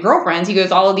plans with your girlfriends. He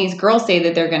goes, all of these girls say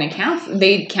that they're going to cancel.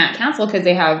 They can't cancel because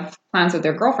they have plans with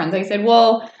their girlfriends. I said,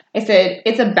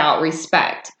 it's about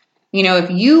respect.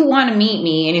 If you want to meet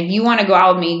me and if you want to go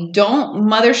out with me, don't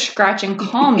mother scratch and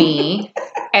call me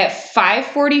at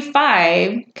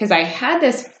 5:45 because I had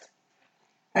this.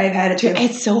 I've had it too.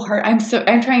 It's so hard. I'm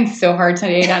trying so hard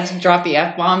today not to drop the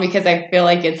F-bomb because I feel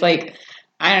like it's like,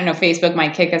 I don't know, Facebook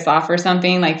might kick us off or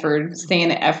something, for saying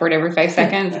the F word every 5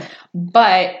 seconds.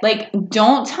 But,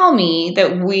 don't tell me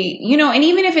that we, and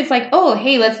even if it's oh,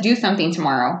 hey, let's do something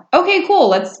tomorrow. Okay, cool.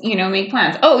 Let's, make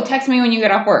plans. Oh, text me when you get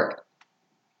off work.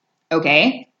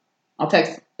 Okay. I'll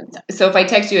text. So if I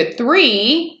text you at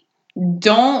 3,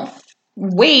 don't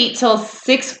wait till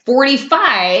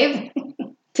 6:45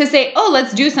 to say, oh,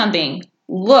 let's do something.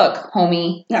 Look,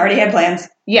 homie. I already had plans.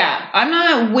 Yeah, I'm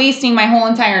not wasting my whole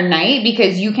entire night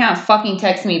because you can't fucking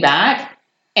text me back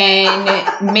and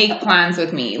make plans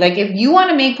with me. If you want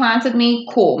to make plans with me,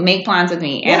 cool, make plans with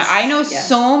me. Yes, and I know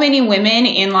so many women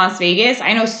in Las Vegas.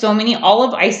 I know so many,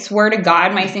 I swear to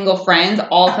God, my single friends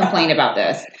all complain about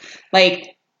this.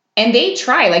 And they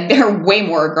try, they're way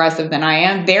more aggressive than I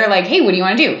am. They're like, hey, what do you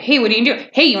want to do? Hey, what do you do?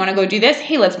 Hey, you want to go do this?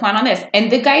 Hey, let's plan on this. And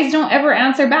the guys don't ever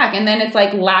answer back. And then it's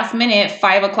last minute,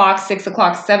 5 o'clock, 6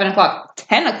 o'clock, 7 o'clock,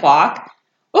 10 o'clock.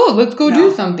 Oh, let's go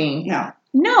do something.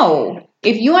 No.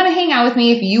 If you want to hang out with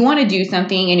me, if you want to do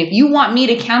something, and if you want me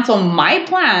to cancel my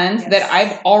plans that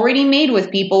I've already made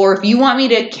with people, or if you want me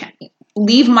to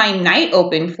leave my night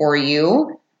open for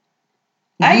you,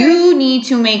 you need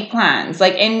to make plans,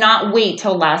 and not wait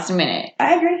till last minute.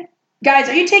 I agree. Guys,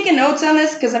 are you taking notes on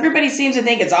this? Because everybody seems to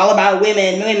think it's all about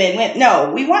women.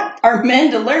 No, we want our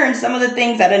men to learn some of the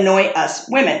things that annoy us.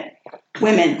 Women.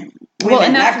 Well,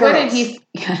 and that's what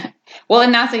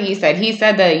and that's what he said. He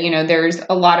said that, there's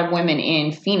a lot of women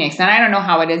in Phoenix. And I don't know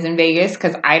how it is in Vegas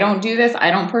because I don't do this.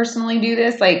 I don't personally do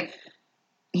this.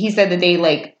 He said that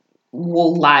they,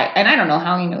 will lie. And I don't know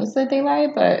how he knows that they lie,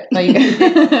 but I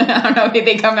don't know if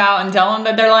they come out and tell him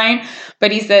that they're lying.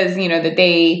 But he says, that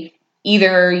they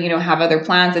either, have other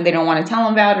plans that they don't want to tell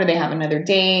him about or they have another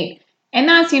date. And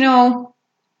that's, I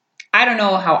don't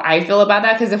know how I feel about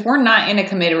that because if we're not in a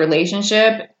committed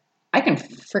relationship, I can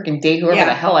freaking date whoever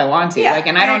the hell I want to. Yeah,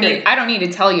 and I don't need to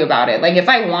tell you about it. If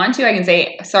I want to, I can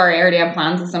say, sorry, I already have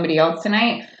plans with somebody else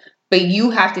tonight. But you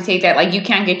have to take that, you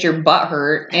can't get your butt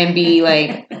hurt and be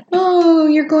oh,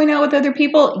 you're going out with other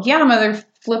people? Yeah, mother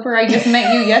flipper, I just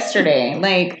met you yesterday. If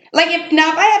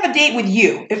I have a date with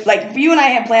you, if you and I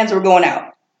had plans that we're going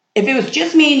out, if it was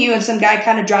just me and you and some guy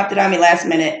kind of dropped it on me last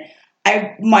minute,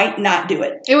 I might not do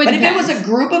it. But if it was a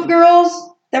group of girls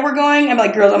that were going, I'm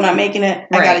like, girls, I'm not making it.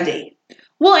 I got a date.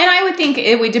 Well, and I would think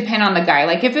it would depend on the guy.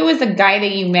 If it was a guy that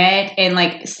you met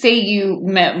and say you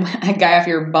met a guy off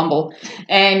your Bumble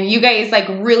and you guys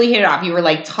really hit it off. You were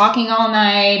talking all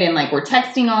night and we're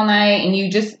texting all night and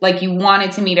you just you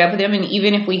wanted to meet up with him. And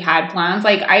even if we had plans,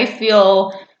 I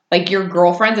feel your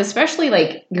girlfriends, especially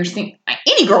your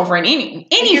any girlfriend, any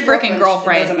freaking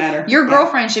girlfriend, it doesn't matter. Your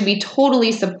girlfriend should be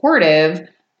totally supportive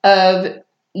of,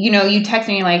 you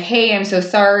texting me hey, I'm so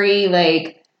sorry.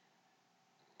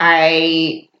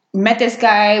 met this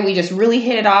guy. We just really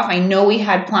hit it off. I know we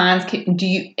had plans. It'd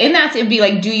be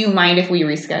like, do you mind if we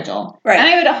reschedule? Right. And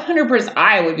I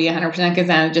would be 100% because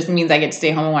then it just means I get to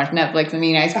stay home and watch Netflix and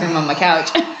eat ice cream on my couch.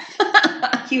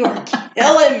 You are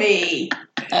killing me.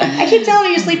 I keep telling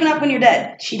her you're sleeping up when you're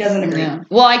dead. She doesn't agree. Yeah.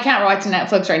 Well, I can't watch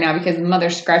Netflix right now because Mother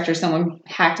Scratcher, someone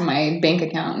hacked my bank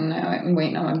account and I'm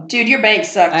waiting on them. Dude, your bank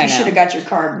sucked. You should have got your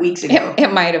card weeks ago.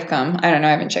 It might have come. I don't know.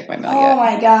 I haven't checked my mail yet. Oh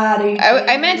my God.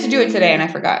 I meant to do it today and I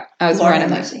forgot. I was Lord running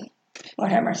have mercy.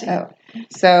 Lord have mercy. Oh.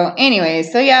 So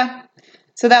anyways, yeah.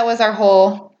 So that was our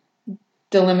whole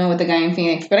dilemma with the guy in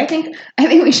Phoenix. But I think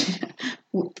we should...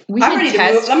 I'm ready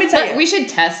to move. Let me tell you. We should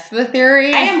test the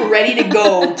theory. I am ready to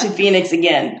go to Phoenix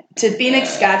again. To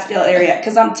Phoenix, Scottsdale area.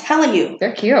 Because I'm telling you.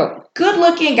 They're cute. Good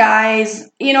looking guys.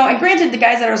 And granted the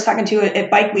guys that I was talking to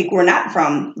at Bike Week were not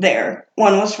from there.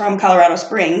 One was from Colorado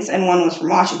Springs and one was from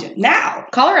Washington. Now.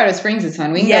 Colorado Springs is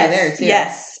fun. We can go there too.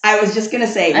 Yes. I was just going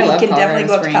to say, we can definitely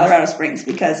go up to Colorado Springs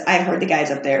because I've heard the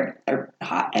guys up there are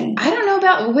hot. And I don't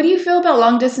know what do you feel about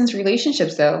long distance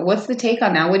relationships though? What's the take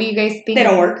on that? What do you guys think? They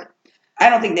don't work. I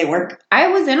don't think they work. I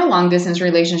was in a long distance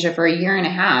relationship for 1.5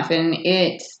 years and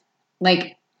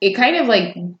it kind of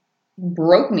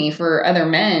broke me for other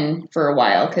men for a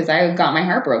while because I got my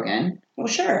heart broken. Well,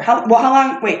 sure. How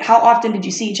often did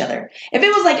you see each other? If it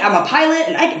was I'm a pilot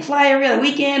and I can fly every other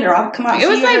weekend or I'll come out and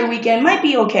see you every weekend, might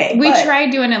be okay. We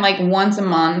tried doing it once a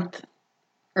month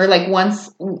or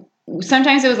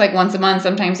sometimes it was once a month,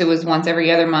 sometimes it was once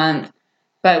every other month.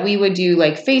 But we would do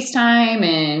FaceTime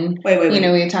and, wait. We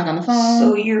would talk on the phone.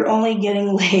 So you're only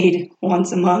getting laid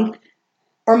once a month?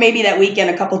 Or maybe that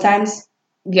weekend a couple times?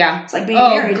 Yeah. It's like being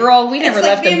married. Oh, girl, we never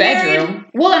left the bedroom. Married.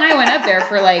 Well, and I went up there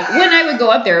for when I would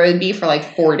go up there, it would be for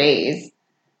 4 days.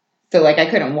 So I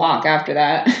couldn't walk after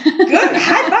that. Good.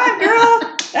 High five,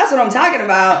 girl. That's what I'm talking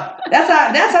about. That's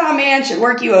how a man should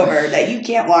work you over, that you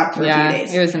can't walk for 2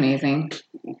 days. It was amazing.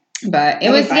 But it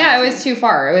was too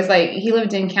far. It was he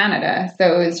lived in Canada,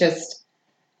 so it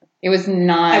was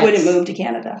not. I wouldn't move to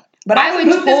Canada, but I would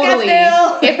totally.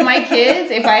 If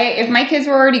my kids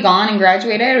were already gone and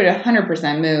graduated, I would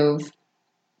 100% move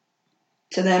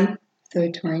to them. So a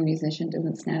touring musician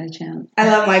doesn't stand a chance. I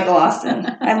love Michael Austin.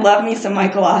 I love me some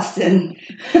Michael Austin.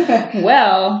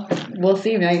 Well, we'll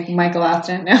see, Michael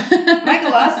Austin.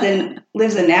 Michael Austin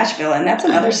lives in Nashville, and that's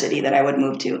another city that I would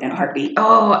move to in a heartbeat.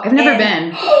 Oh, I've never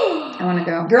been. I want to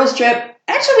go. Girls trip.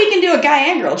 Actually, we can do a guy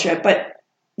and girl trip, but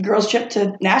girls trip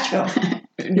to Nashville.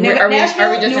 Are we just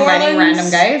inviting random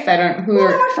guys? Who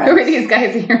are these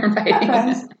guys that you're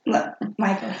inviting? Look,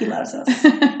 Michael, he loves us.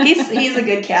 He's a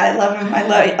good cat. I love him.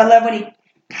 I love when he.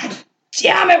 God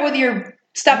damn it with your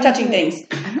stop touching things.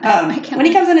 When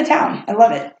he comes into town, I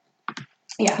love it.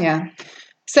 Yeah.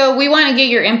 So we want to get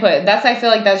your input. I feel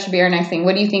like that should be our next thing.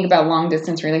 What do you think about long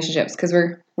distance relationships? Because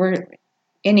we're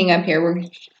ending up here.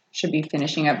 We should be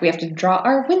finishing up. We have to draw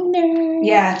our winner.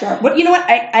 Yeah. But you know what?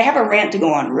 I have a rant to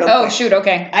go on real quick. Oh, shoot.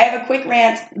 Okay. I have a quick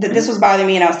rant that this was bothering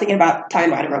me and I was thinking about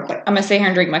talking about it real quick. I'm going to sit here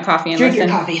and drink my coffee and drink listen.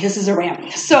 Your coffee. This is a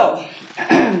rant. So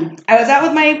I was out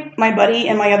with my buddy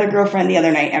and my other girlfriend the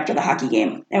other night after the hockey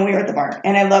game. And we were at the bar.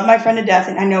 And I love my friend to death.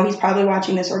 And I know he's probably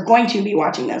watching this or going to be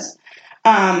watching this.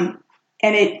 And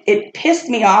it pissed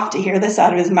me off to hear this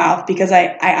out of his mouth because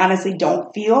I honestly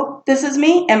don't feel this is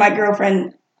me. And my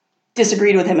girlfriend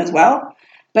disagreed with him as well.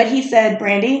 But he said,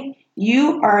 Brandi,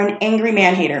 you are an angry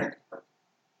man-hater.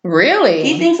 Really?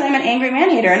 He thinks I'm an angry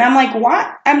man-hater. And I'm like,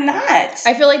 what? I'm not.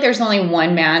 I feel like there's only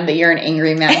one man that you're an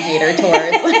angry man-hater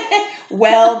towards.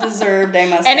 Well-deserved, I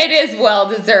must say. And it is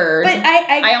well-deserved. But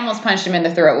I almost punched him in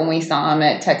the throat when we saw him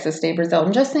at Texas State Brazil.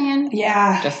 I'm just saying.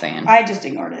 Yeah. Just saying. I just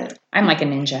ignored it. I'm like a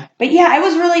ninja. But yeah, I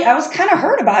was kind of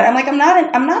hurt about it. I'm like, I'm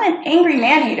not an angry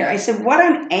man-hater. I said, what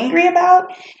I'm angry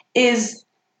about is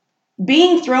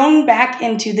being thrown back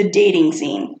into the dating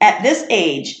scene at this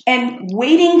age and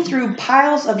wading through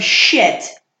piles of shit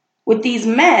with these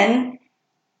men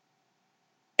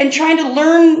and trying to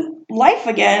learn life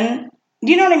again.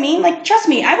 Do you know what I mean? Trust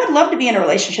me, I would love to be in a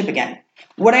relationship again.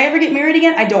 Would I ever get married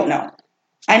again? I don't know.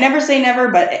 I never say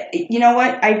never, but you know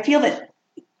what? I feel that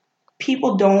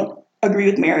people don't agree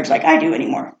with marriage like I do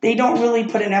anymore. They don't really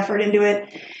put an effort into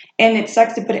it. And it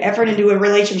sucks to put effort into a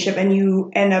relationship and you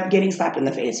end up getting slapped in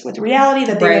the face with reality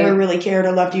that they never really cared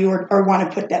or loved you or want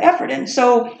to put that effort in.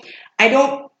 So I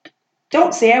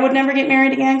don't say I would never get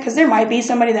married again because there might be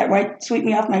somebody that might sweep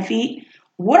me off my feet.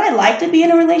 Would I like to be in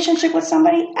a relationship with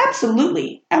somebody?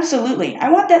 Absolutely. Absolutely.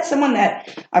 I want someone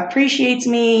that appreciates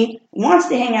me, wants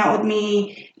to hang out with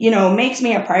me, makes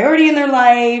me a priority in their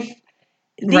life.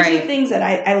 These are things that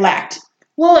I lacked.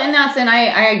 Well, and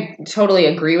I totally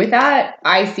agree with that.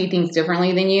 I see things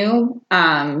differently than you,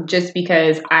 just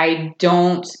because I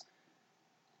don't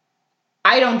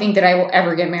think that I will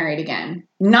ever get married again.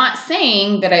 Not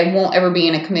saying that I won't ever be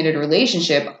in a committed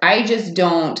relationship. I just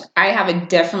don't. I have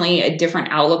definitely a different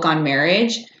outlook on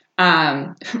marriage.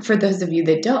 For those of you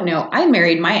that don't know, I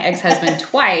married my ex-husband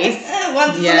twice.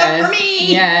 Once is enough for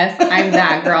me. Yes, I'm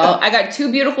that girl. I got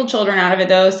 2 beautiful children out of it,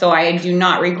 though, so I do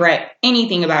not regret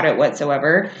anything about it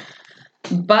whatsoever.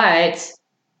 But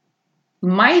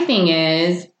my thing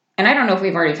is, and I don't know if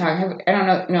we've already talked. I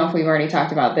don't know if we've already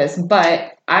talked about this,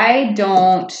 but I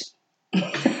don't.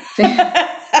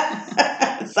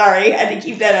 Sorry, I had to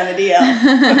keep that on the DL.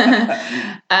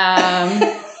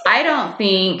 I don't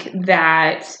think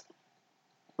that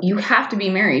you have to be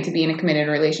married to be in a committed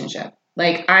relationship.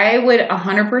 Like, I would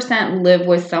 100% live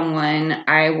with someone.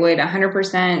 I would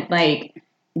 100% like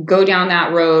go down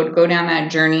that road, go down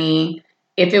that journey.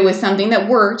 If it was something that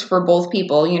worked for both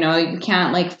people, you know, you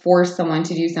can't like force someone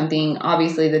to do something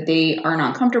obviously that they are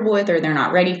not comfortable with or they're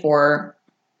not ready for.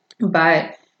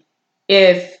 But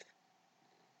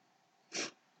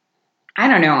I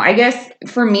don't know. I guess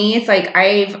for me, it's like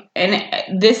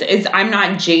I'm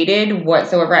not jaded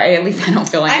whatsoever. At least I don't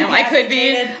feel like I am. I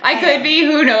could be.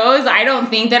 Who knows? I don't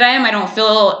think that I am. I don't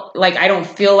feel like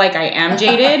I am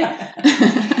jaded.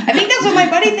 I think that's what my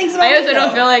buddy thinks about me. I also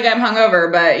don't feel like I'm hungover,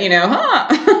 but you know,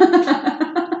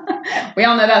 we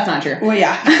all know that's not true. Well,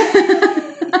 yeah.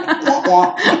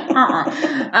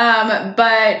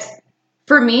 But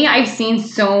for me, I've seen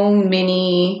so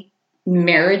many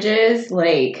marriages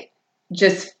like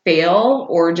just fail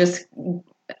or just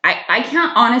I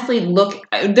can't honestly look.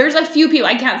 There's a few people,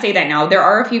 I can't say that now. There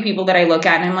are a few people that I look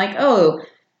at and I'm like, oh,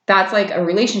 that's like a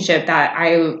relationship that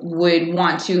I would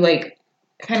want to like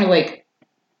kind of like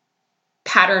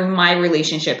pattern my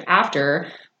relationship after.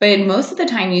 But most of the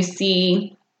time you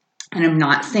see, and I'm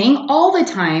not saying all the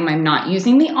time, I'm not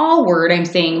using the all word, I'm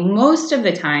saying most of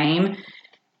the time,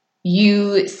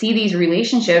 you see these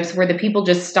relationships where the people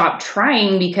just stop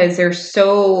trying because they're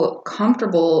so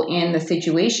comfortable in the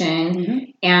situation. Mm-hmm.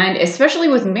 And especially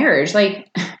with marriage, like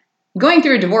going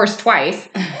through a divorce twice.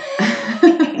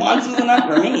 Once was enough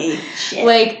for me. Shit.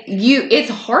 Like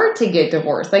it's hard to get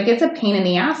divorced. Like it's a pain in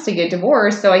the ass to get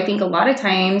divorced. So I think a lot of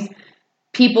times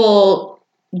people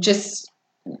just,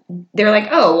 they're like,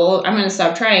 oh, well, I'm going to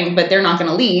stop trying, but they're not going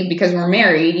to leave because we're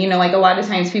married. You know, like a lot of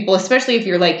times people, especially if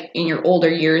you're like in your older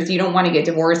years, you don't want to get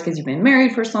divorced because you've been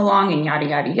married for so long and yada,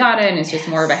 yada, yada. And it's just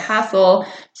more of a hassle.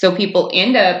 So people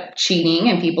end up cheating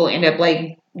and people end up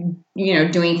like, you know,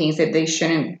 doing things that they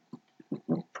shouldn't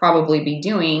probably be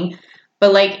doing.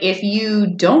 But like, if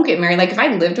you don't get married, like if I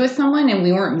lived with someone and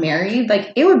we weren't married,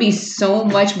 like it would be so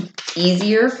much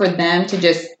easier for them to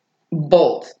just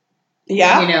bolt.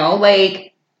 Yeah. You know, like,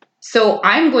 so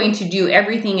I'm going to do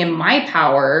everything in my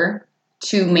power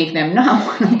to make them not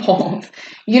want to bolt.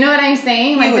 You know what I'm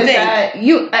saying? Like, you would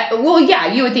think. Well,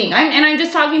 yeah, you would think. I'm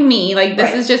just talking me. Like,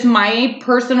 this is just my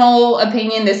personal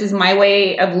opinion. This is my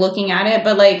way of looking at it.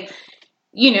 But like,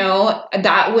 you know,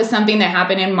 that was something that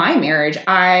happened in my marriage.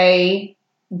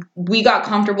 We got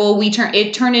comfortable.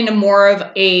 It turned into more of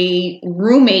a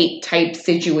roommate type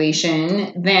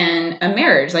situation than a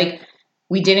marriage. Like,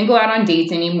 we didn't go out on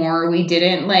dates anymore. We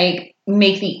didn't like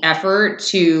make the effort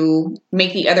to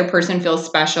make the other person feel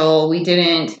special. We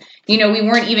didn't, you know, we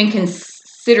weren't even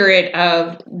considerate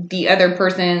of the other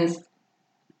person's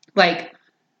like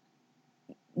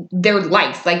their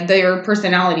likes, like their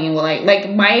personality and like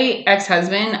my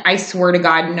ex-husband, I swear to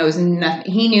God, knows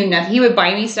nothing. He knew nothing. He would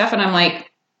buy me stuff and I'm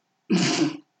like,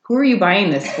 who are you buying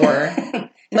this for?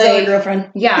 Like,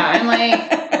 girlfriend. Yeah, I'm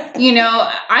like, you know,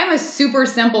 I'm a super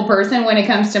simple person when it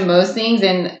comes to most things,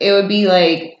 and it would be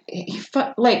like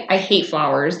I hate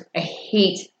flowers. I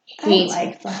hate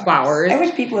like flowers. I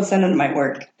wish people would send them to my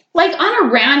work. Like on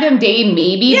a random day,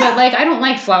 maybe, but like I don't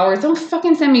like flowers. Don't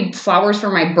fucking send me flowers for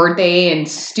my birthday and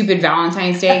stupid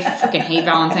Valentine's Day. I fucking hate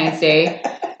Valentine's Day.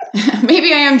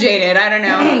 Maybe I am jaded. I don't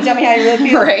know. Tell me how you really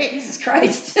feel. Right? Jesus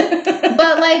Christ.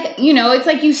 But like, you know, it's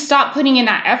like you stop putting in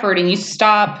that effort and you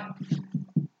stop.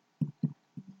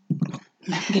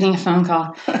 I'm getting a phone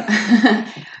call.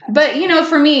 But you know,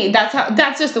 for me,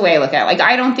 that's just the way I look at it. Like,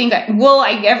 I don't think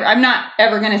I'm not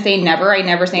ever going to say never. I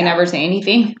never say never say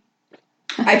anything.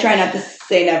 I try not to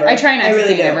say never. I try not to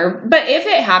say never. But if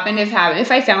it happened, if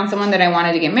I found someone that I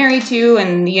wanted to get married to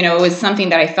and, you know, it was something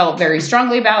that I felt very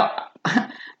strongly about,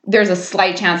 there's a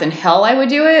slight chance in hell I would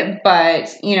do it.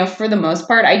 But, you know, for the most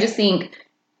part, I just think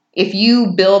if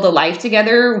you build a life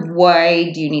together,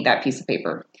 why do you need that piece of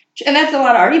paper? And that's a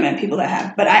lot of argument people that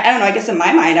have. But I don't know. I guess in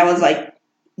my mind, I was like,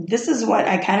 this is what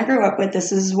I kind of grew up with.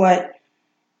 This is what,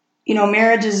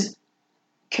 marriage is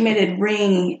committed,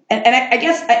 ring. And I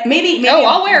guess maybe. Oh,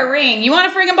 I'll wear a ring. You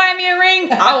want to freaking buy me a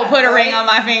ring? I will put a ring on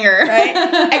my finger.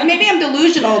 Right? Maybe I'm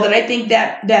delusional that I think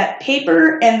that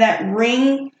paper and that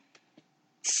ring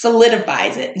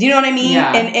solidifies it. Do you know what I mean?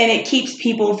 Yeah. And it keeps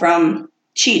people from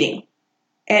cheating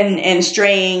and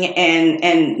straying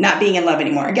and not being in love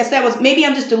anymore. I guess maybe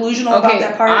I'm just delusional about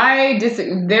that part.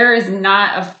 There is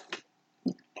not a...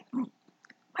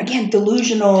 Again,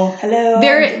 delusional. Hello.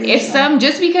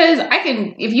 Just because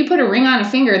if you put a ring on a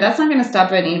finger, that's not going to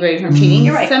stop anybody from cheating.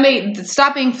 You're right.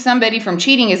 Stopping somebody from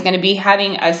cheating is going to be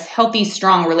having a healthy,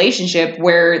 strong relationship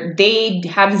where they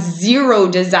have zero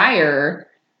desire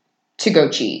to go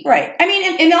cheat. Right. I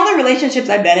mean, in all the relationships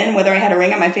I've been in, whether I had a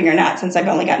ring on my finger or not, since I've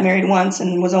only gotten married once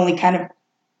and was only kind of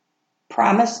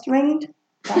promise ringed.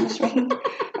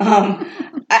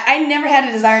 I never had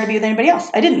a desire to be with anybody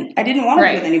else. I didn't want to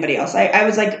be with anybody else. I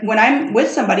was like, when I'm with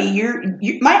somebody,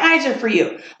 my eyes are for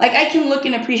you. Like, I can look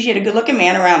and appreciate a good looking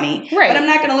man around me, but I'm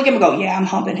not going to look at him and go, yeah, I'm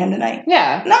humping him tonight.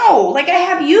 Yeah. No, like, I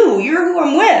have you. You're who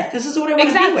I'm with. This is what I want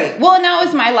to be with. Well, and that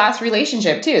was my last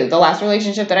relationship too. The last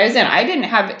relationship that I was in,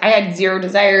 I had zero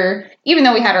desire, even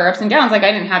though we had our ups and downs. Like,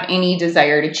 I didn't have any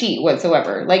desire to cheat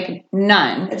whatsoever. Like,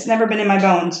 none. It's never been in my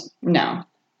bones. No.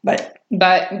 But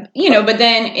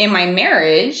then in my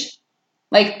marriage,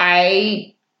 like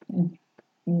I'm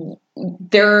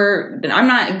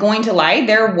not going to lie,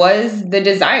 there was the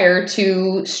desire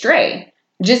to stray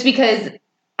just because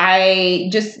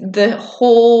and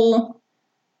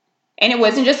it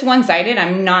wasn't just one-sided.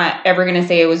 I'm not ever going to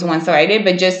say it was one-sided,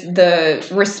 but just the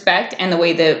respect and the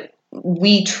way that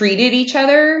we treated each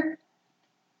other,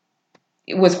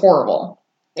 it was horrible.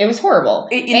 It was horrible.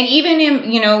 And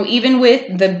even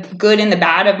with the good and the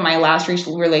bad of my last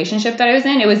relationship that I was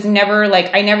in, it was never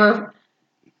like, I never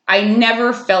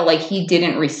felt like he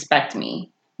didn't respect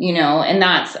me, and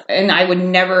I would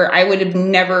have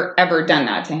never ever done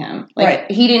that to him. Like,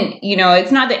 he didn't,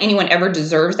 it's not that anyone ever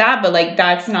deserves that, but like,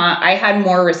 I had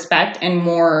more respect and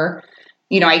more,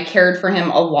 I cared for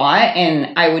him a lot,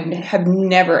 and I would have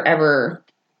never ever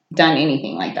done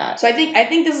anything like that. So I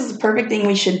think this is the perfect thing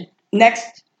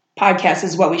next podcast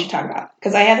is what we should talk about.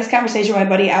 Because I had this conversation with my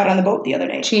buddy out on the boat the other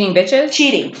day. Cheating bitches?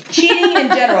 Cheating in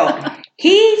general.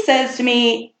 He says to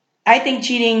me, I think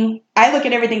cheating, I look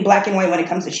at everything black and white when it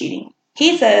comes to cheating.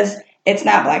 He says it's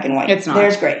not black and white. It's not.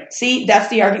 There's gray. See, that's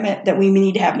the argument that we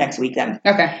need to have next week then.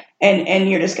 Okay. And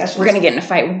your discussion. We're going to get in a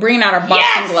fight. We're bringing out our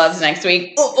boxing gloves next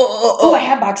week. Oh, I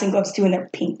have boxing gloves too, and they're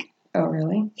pink. Oh,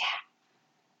 really? Yeah.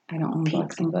 I don't own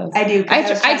boxing gloves. I do. I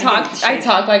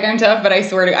talk like I'm tough, but I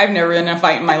swear to God, I've never been in a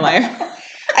fight in my life.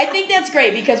 I think that's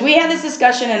great because we had this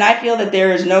discussion, and I feel that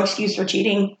there is no excuse for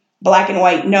cheating. Black and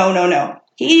white. No.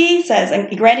 He says,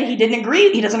 and granted, he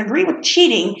doesn't agree with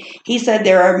cheating. He said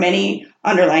there are many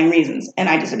underlying reasons, and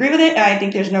I disagree with it, and I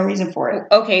think there's no reason for it.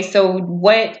 Okay, so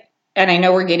what, and I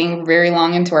know we're getting very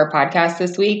long into our podcast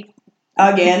this week.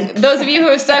 Again. Those of you who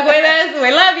have stuck with us,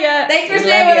 we love you. Thanks for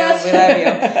staying with us. We love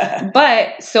you.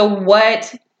 But, so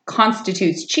what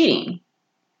constitutes cheating?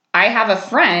 I have a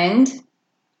friend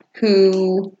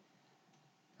who,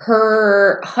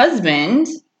 her husband,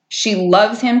 she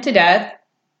loves him to death.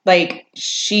 Like,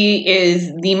 she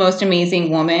is the most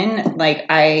amazing woman, like,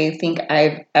 I think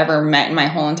I've ever met in my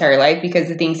whole entire life because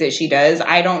the things that she does.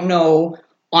 I don't know,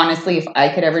 honestly, if I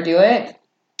could ever do it.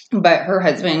 But her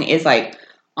husband is, like,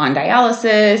 on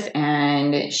dialysis,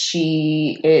 and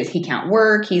he can't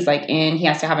work. He's like he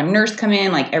has to have a nurse come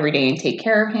in like every day and take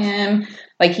care of him.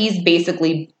 Like, he's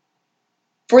basically,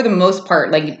 for the most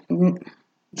part, like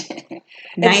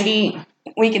 90,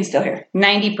 we can still hear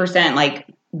 90% like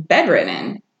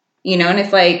bedridden, and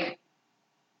it's like,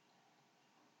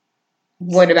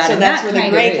 what about so that's where the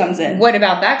gray comes in. What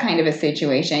about that kind of a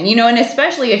situation? And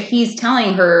especially if he's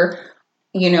telling her,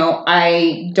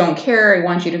 I don't care. I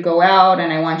want you to go out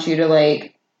and I want you to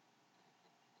like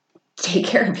take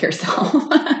care of yourself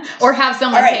or have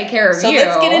someone take care of you. So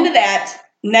let's get into that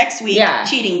next week. Yeah.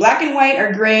 Cheating, black and white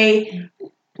or gray?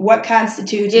 What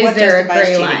constitutes? Is what there a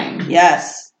gray cheating? line?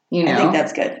 Yes. I think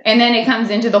that's good. And then it comes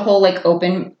into the whole like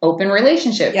open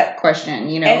relationship question.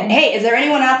 And hey, is there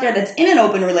anyone out there that's in an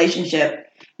open relationship?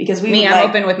 Because I'm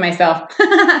open with myself.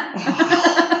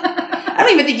 I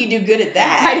don't even think you do good at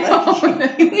that. I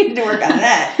know. You need to work on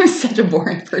that. I'm such a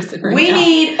boring person right now. We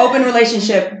need open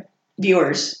relationship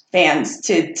viewers, fans,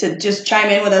 to just chime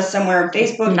in with us somewhere.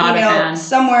 Facebook, Not email, a fan.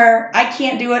 Somewhere. I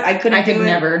can't do it. I could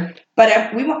never.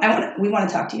 But we want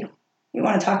to talk to you. We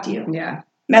want to talk to you. Yeah.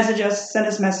 Message us. Send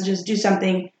us messages. Do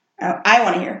something. I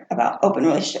want to hear about open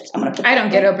relationships. I'm gonna put. I don't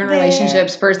get open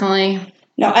relationships personally.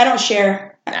 No, I don't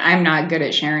share. I'm not good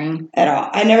at sharing. At all.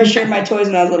 I never shared my toys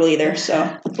when I was little either,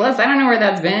 so. Plus, I don't know where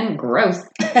that's been. Gross.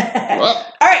 All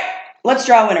right, let's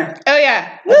draw a winner. Oh,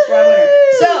 yeah. Let's draw a winner.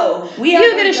 So, we have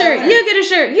You get a shirt. You get a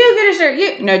shirt. You get a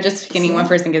shirt. No, just kidding. One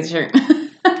person gets a shirt.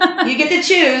 You get to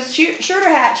choose. Shirt or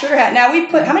hat. Shirt or hat. Now, we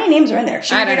put, how many names are in there?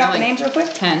 Should we read off the names real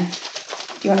quick? 10. Do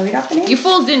you want to read off the names? You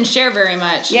fools didn't share very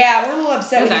much. Yeah, we're a little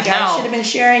upset with you guys. Hell? Should have been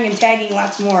sharing and tagging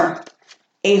lots more.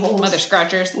 A-holes. Mother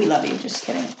scratchers. We love you. Just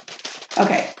kidding.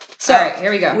 Okay. So, all right,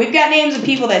 here we go. We've got names of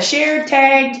people that shared,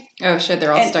 tagged. Oh, shit,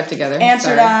 they're all stuck together.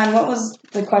 Answered on, what was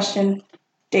the question?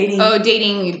 Dating. Oh,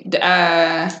 dating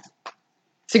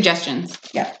suggestions.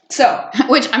 Yeah. So.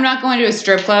 Which, I'm not going to a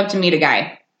strip club to meet a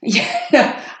guy.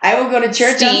 Yeah. I will go to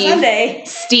church on Sunday.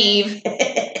 Steve.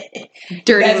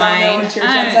 Dirty mind. I don't know what church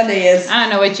on Sunday is. I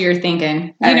don't know what you're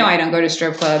thinking. You know I don't go to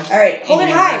strip clubs. All right. Hold it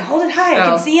high. Hold it high. I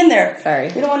can see in there. Sorry.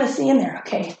 We don't want to see in there.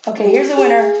 Okay. Okay, here's a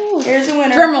winner. Here's a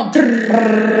winner.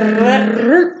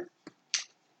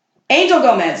 Angel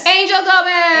Gomez. Angel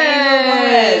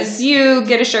Gomez. You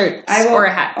get a shirt or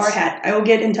a hat. Or a hat. I will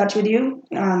get in touch with you.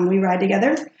 We ride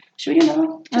together. Should we do another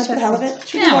one? Just for the hell of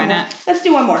it? Yeah, why not? Let's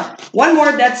do one more. One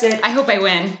more, that's it. I hope I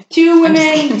win. 2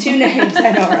 women, 2 names.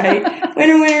 I know, right?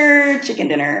 Winner, winner, chicken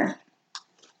dinner.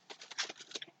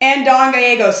 And Don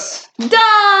Gallegos.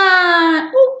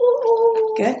 Don!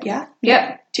 Good, yeah?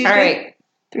 Yep. 2's all good. right.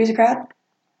 3's a crowd?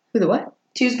 Who the what?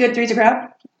 2's good, 3's a crowd?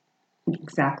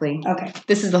 Exactly. Okay.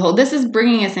 This is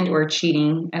bringing us into our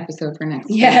cheating episode for next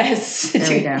week. Yes. There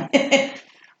we go.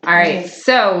 All right.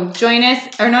 So join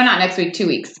us, or no, not next week, 2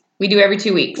 weeks. We do every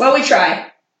 2 weeks. Well, we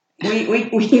try.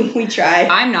 We try.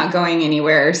 I'm not going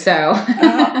anywhere, so.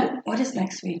 What is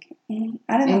next week?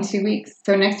 I don't know. In 2 weeks.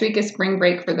 So next week is spring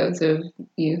break for those of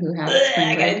you who have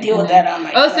spring break. I gotta deal with that on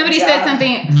my somebody said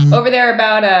something over there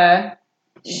about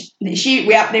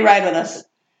they ride with us.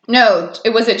 No,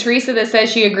 it was Trista that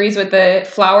says she agrees with the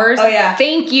flowers. Oh yeah.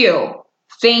 Thank you.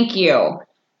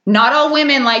 Not all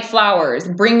women like flowers.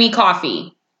 Bring me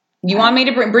coffee. You want me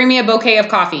to bring me a bouquet of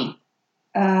coffee?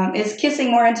 Is kissing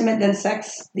more intimate than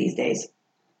sex these days?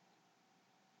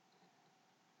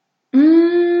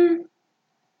 I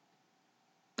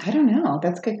don't know.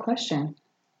 That's a good question. I'll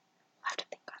have to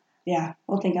think on that. Yeah,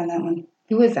 we'll think on that one.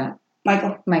 Who is that?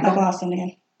 Michael Austin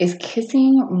again. Is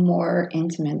kissing more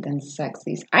intimate than sex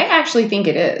these? I actually think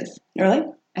it is. Really?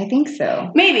 I think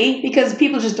so. Maybe, because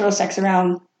people just throw sex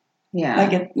around. Yeah.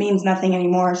 Like it means nothing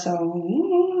anymore, so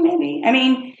maybe. I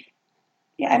mean,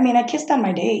 I kissed on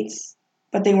my dates,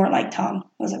 but they weren't like tongue.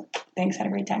 I was like, thanks, had a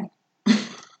great time.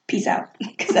 Peace out.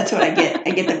 Because that's what I get.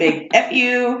 I get the big F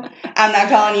you. I'm not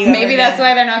calling you. Maybe that's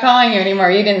why they're not calling you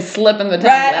anymore. You didn't slip in the tongue.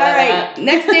 Right, all right.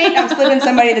 Next date, I'm slipping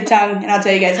somebody the tongue, and I'll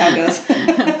tell you guys how it goes.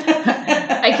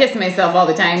 I kiss myself all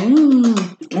the time.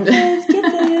 Get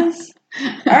this.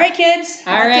 All right, kids.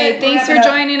 All right. Thanks for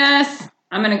joining us.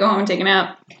 I'm going to go home and take a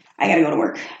nap. I got to go to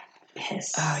work.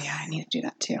 Piss. Oh, yeah. I need to do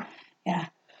that, too. Yeah.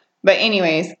 But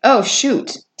anyways. Oh,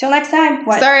 shoot. Till next time.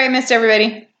 What? Sorry I missed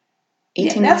everybody.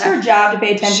 That's her job to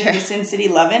pay attention to the Sin City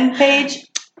Lovin' page.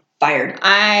 Fired.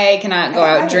 I cannot go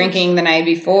out drinking the night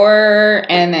before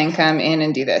and then come in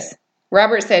and do this.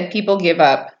 Robert said people give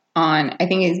up on, I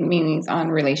think it means on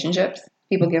relationships.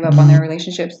 People give up on their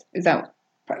relationships. Is that?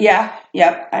 Yeah.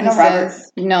 Yep. I know Robert.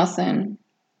 Says, Nelson,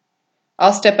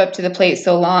 I'll step up to the plate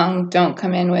so long. Don't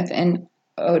come in with an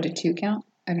 0-2 count.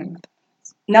 I don't know.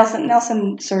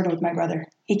 Nelson served with my brother.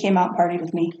 He came out and partied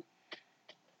with me.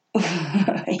 He's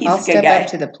I'll a good step guy. up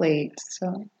to the plate.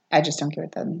 So I just don't get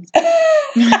what that means.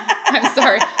 I'm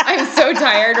sorry. I'm so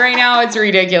tired right now. It's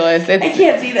ridiculous. I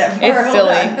can't see that. It's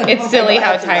silly. It's silly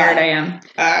how tired I am.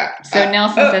 So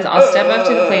Nelson says, I'll step up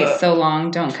to the plate so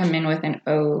long. Don't come in with an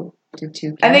 0-2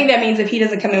 count. I think that means if he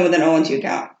doesn't come in with an 0-2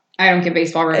 count. I don't get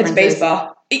baseball references. It's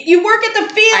baseball. You work at the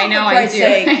field. I know, for Christ's I do.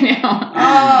 sake. I know.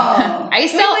 Oh. I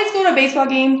Can we please go to a baseball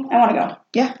game? I want to go.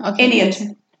 Yeah. Okay. Indians.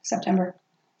 September.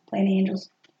 Playing the Angels.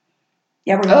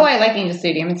 Yeah, we're going. Oh, I like Angel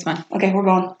Stadium. It's fun. Okay, we're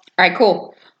going. All right,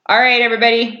 cool. All right,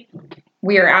 everybody.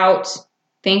 We are out.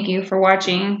 Thank you for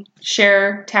watching.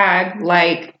 Share, tag,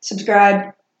 like.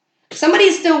 Subscribe.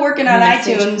 Somebody's still working on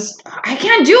iTunes. I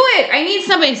can't do it. I need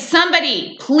somebody.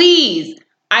 Somebody, please.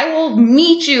 I will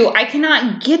meet you. I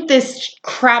cannot get this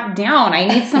crap down. I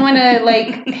need someone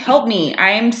to, help me.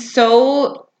 I am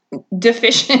so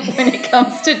deficient when it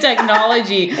comes to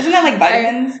technology. Isn't that like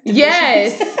vitamins?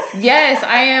 Yes.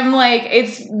 I am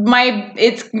it's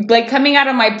like coming out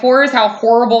of my pores how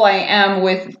horrible I am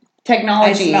with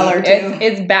technology. I smell her too.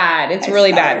 It's bad. It's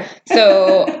really bad.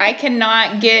 So I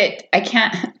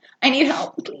need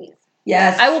help, please.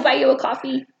 Yes. I will buy you a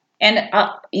coffee and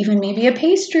even maybe a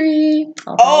pastry.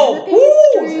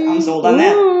 I'm sold on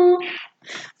that.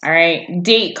 All right.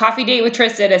 Coffee date with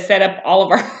Trista to set up all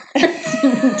of our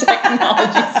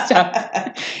technology stuff.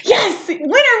 Yes.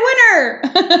 Winner.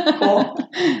 Cool.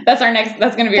 That's going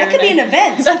to be That could be an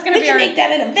event. That's going to be our... make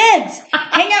that an event.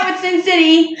 Hang out with Sin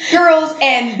City girls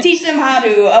and teach them how to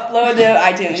upload to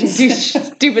iTunes. Do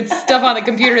stupid stuff on the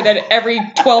computer that every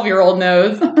 12-year-old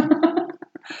knows.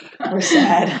 We're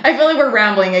sad. I feel like we're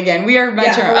rambling again. We are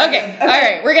venturing. Okay. All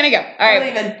right. We're going to go. All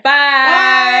right. Leaving.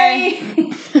 Bye.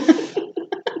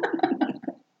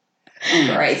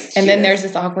 Christ. And then there's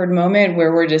this awkward moment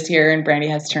where we're just here and Brandi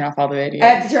has to turn off all the videos. I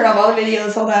have to turn off all the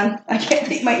videos. Hold on. I can't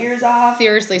take my ears off.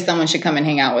 Seriously, someone should come and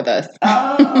hang out with us.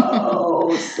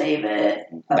 Oh, save it.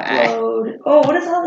 Upload. Oh, what is all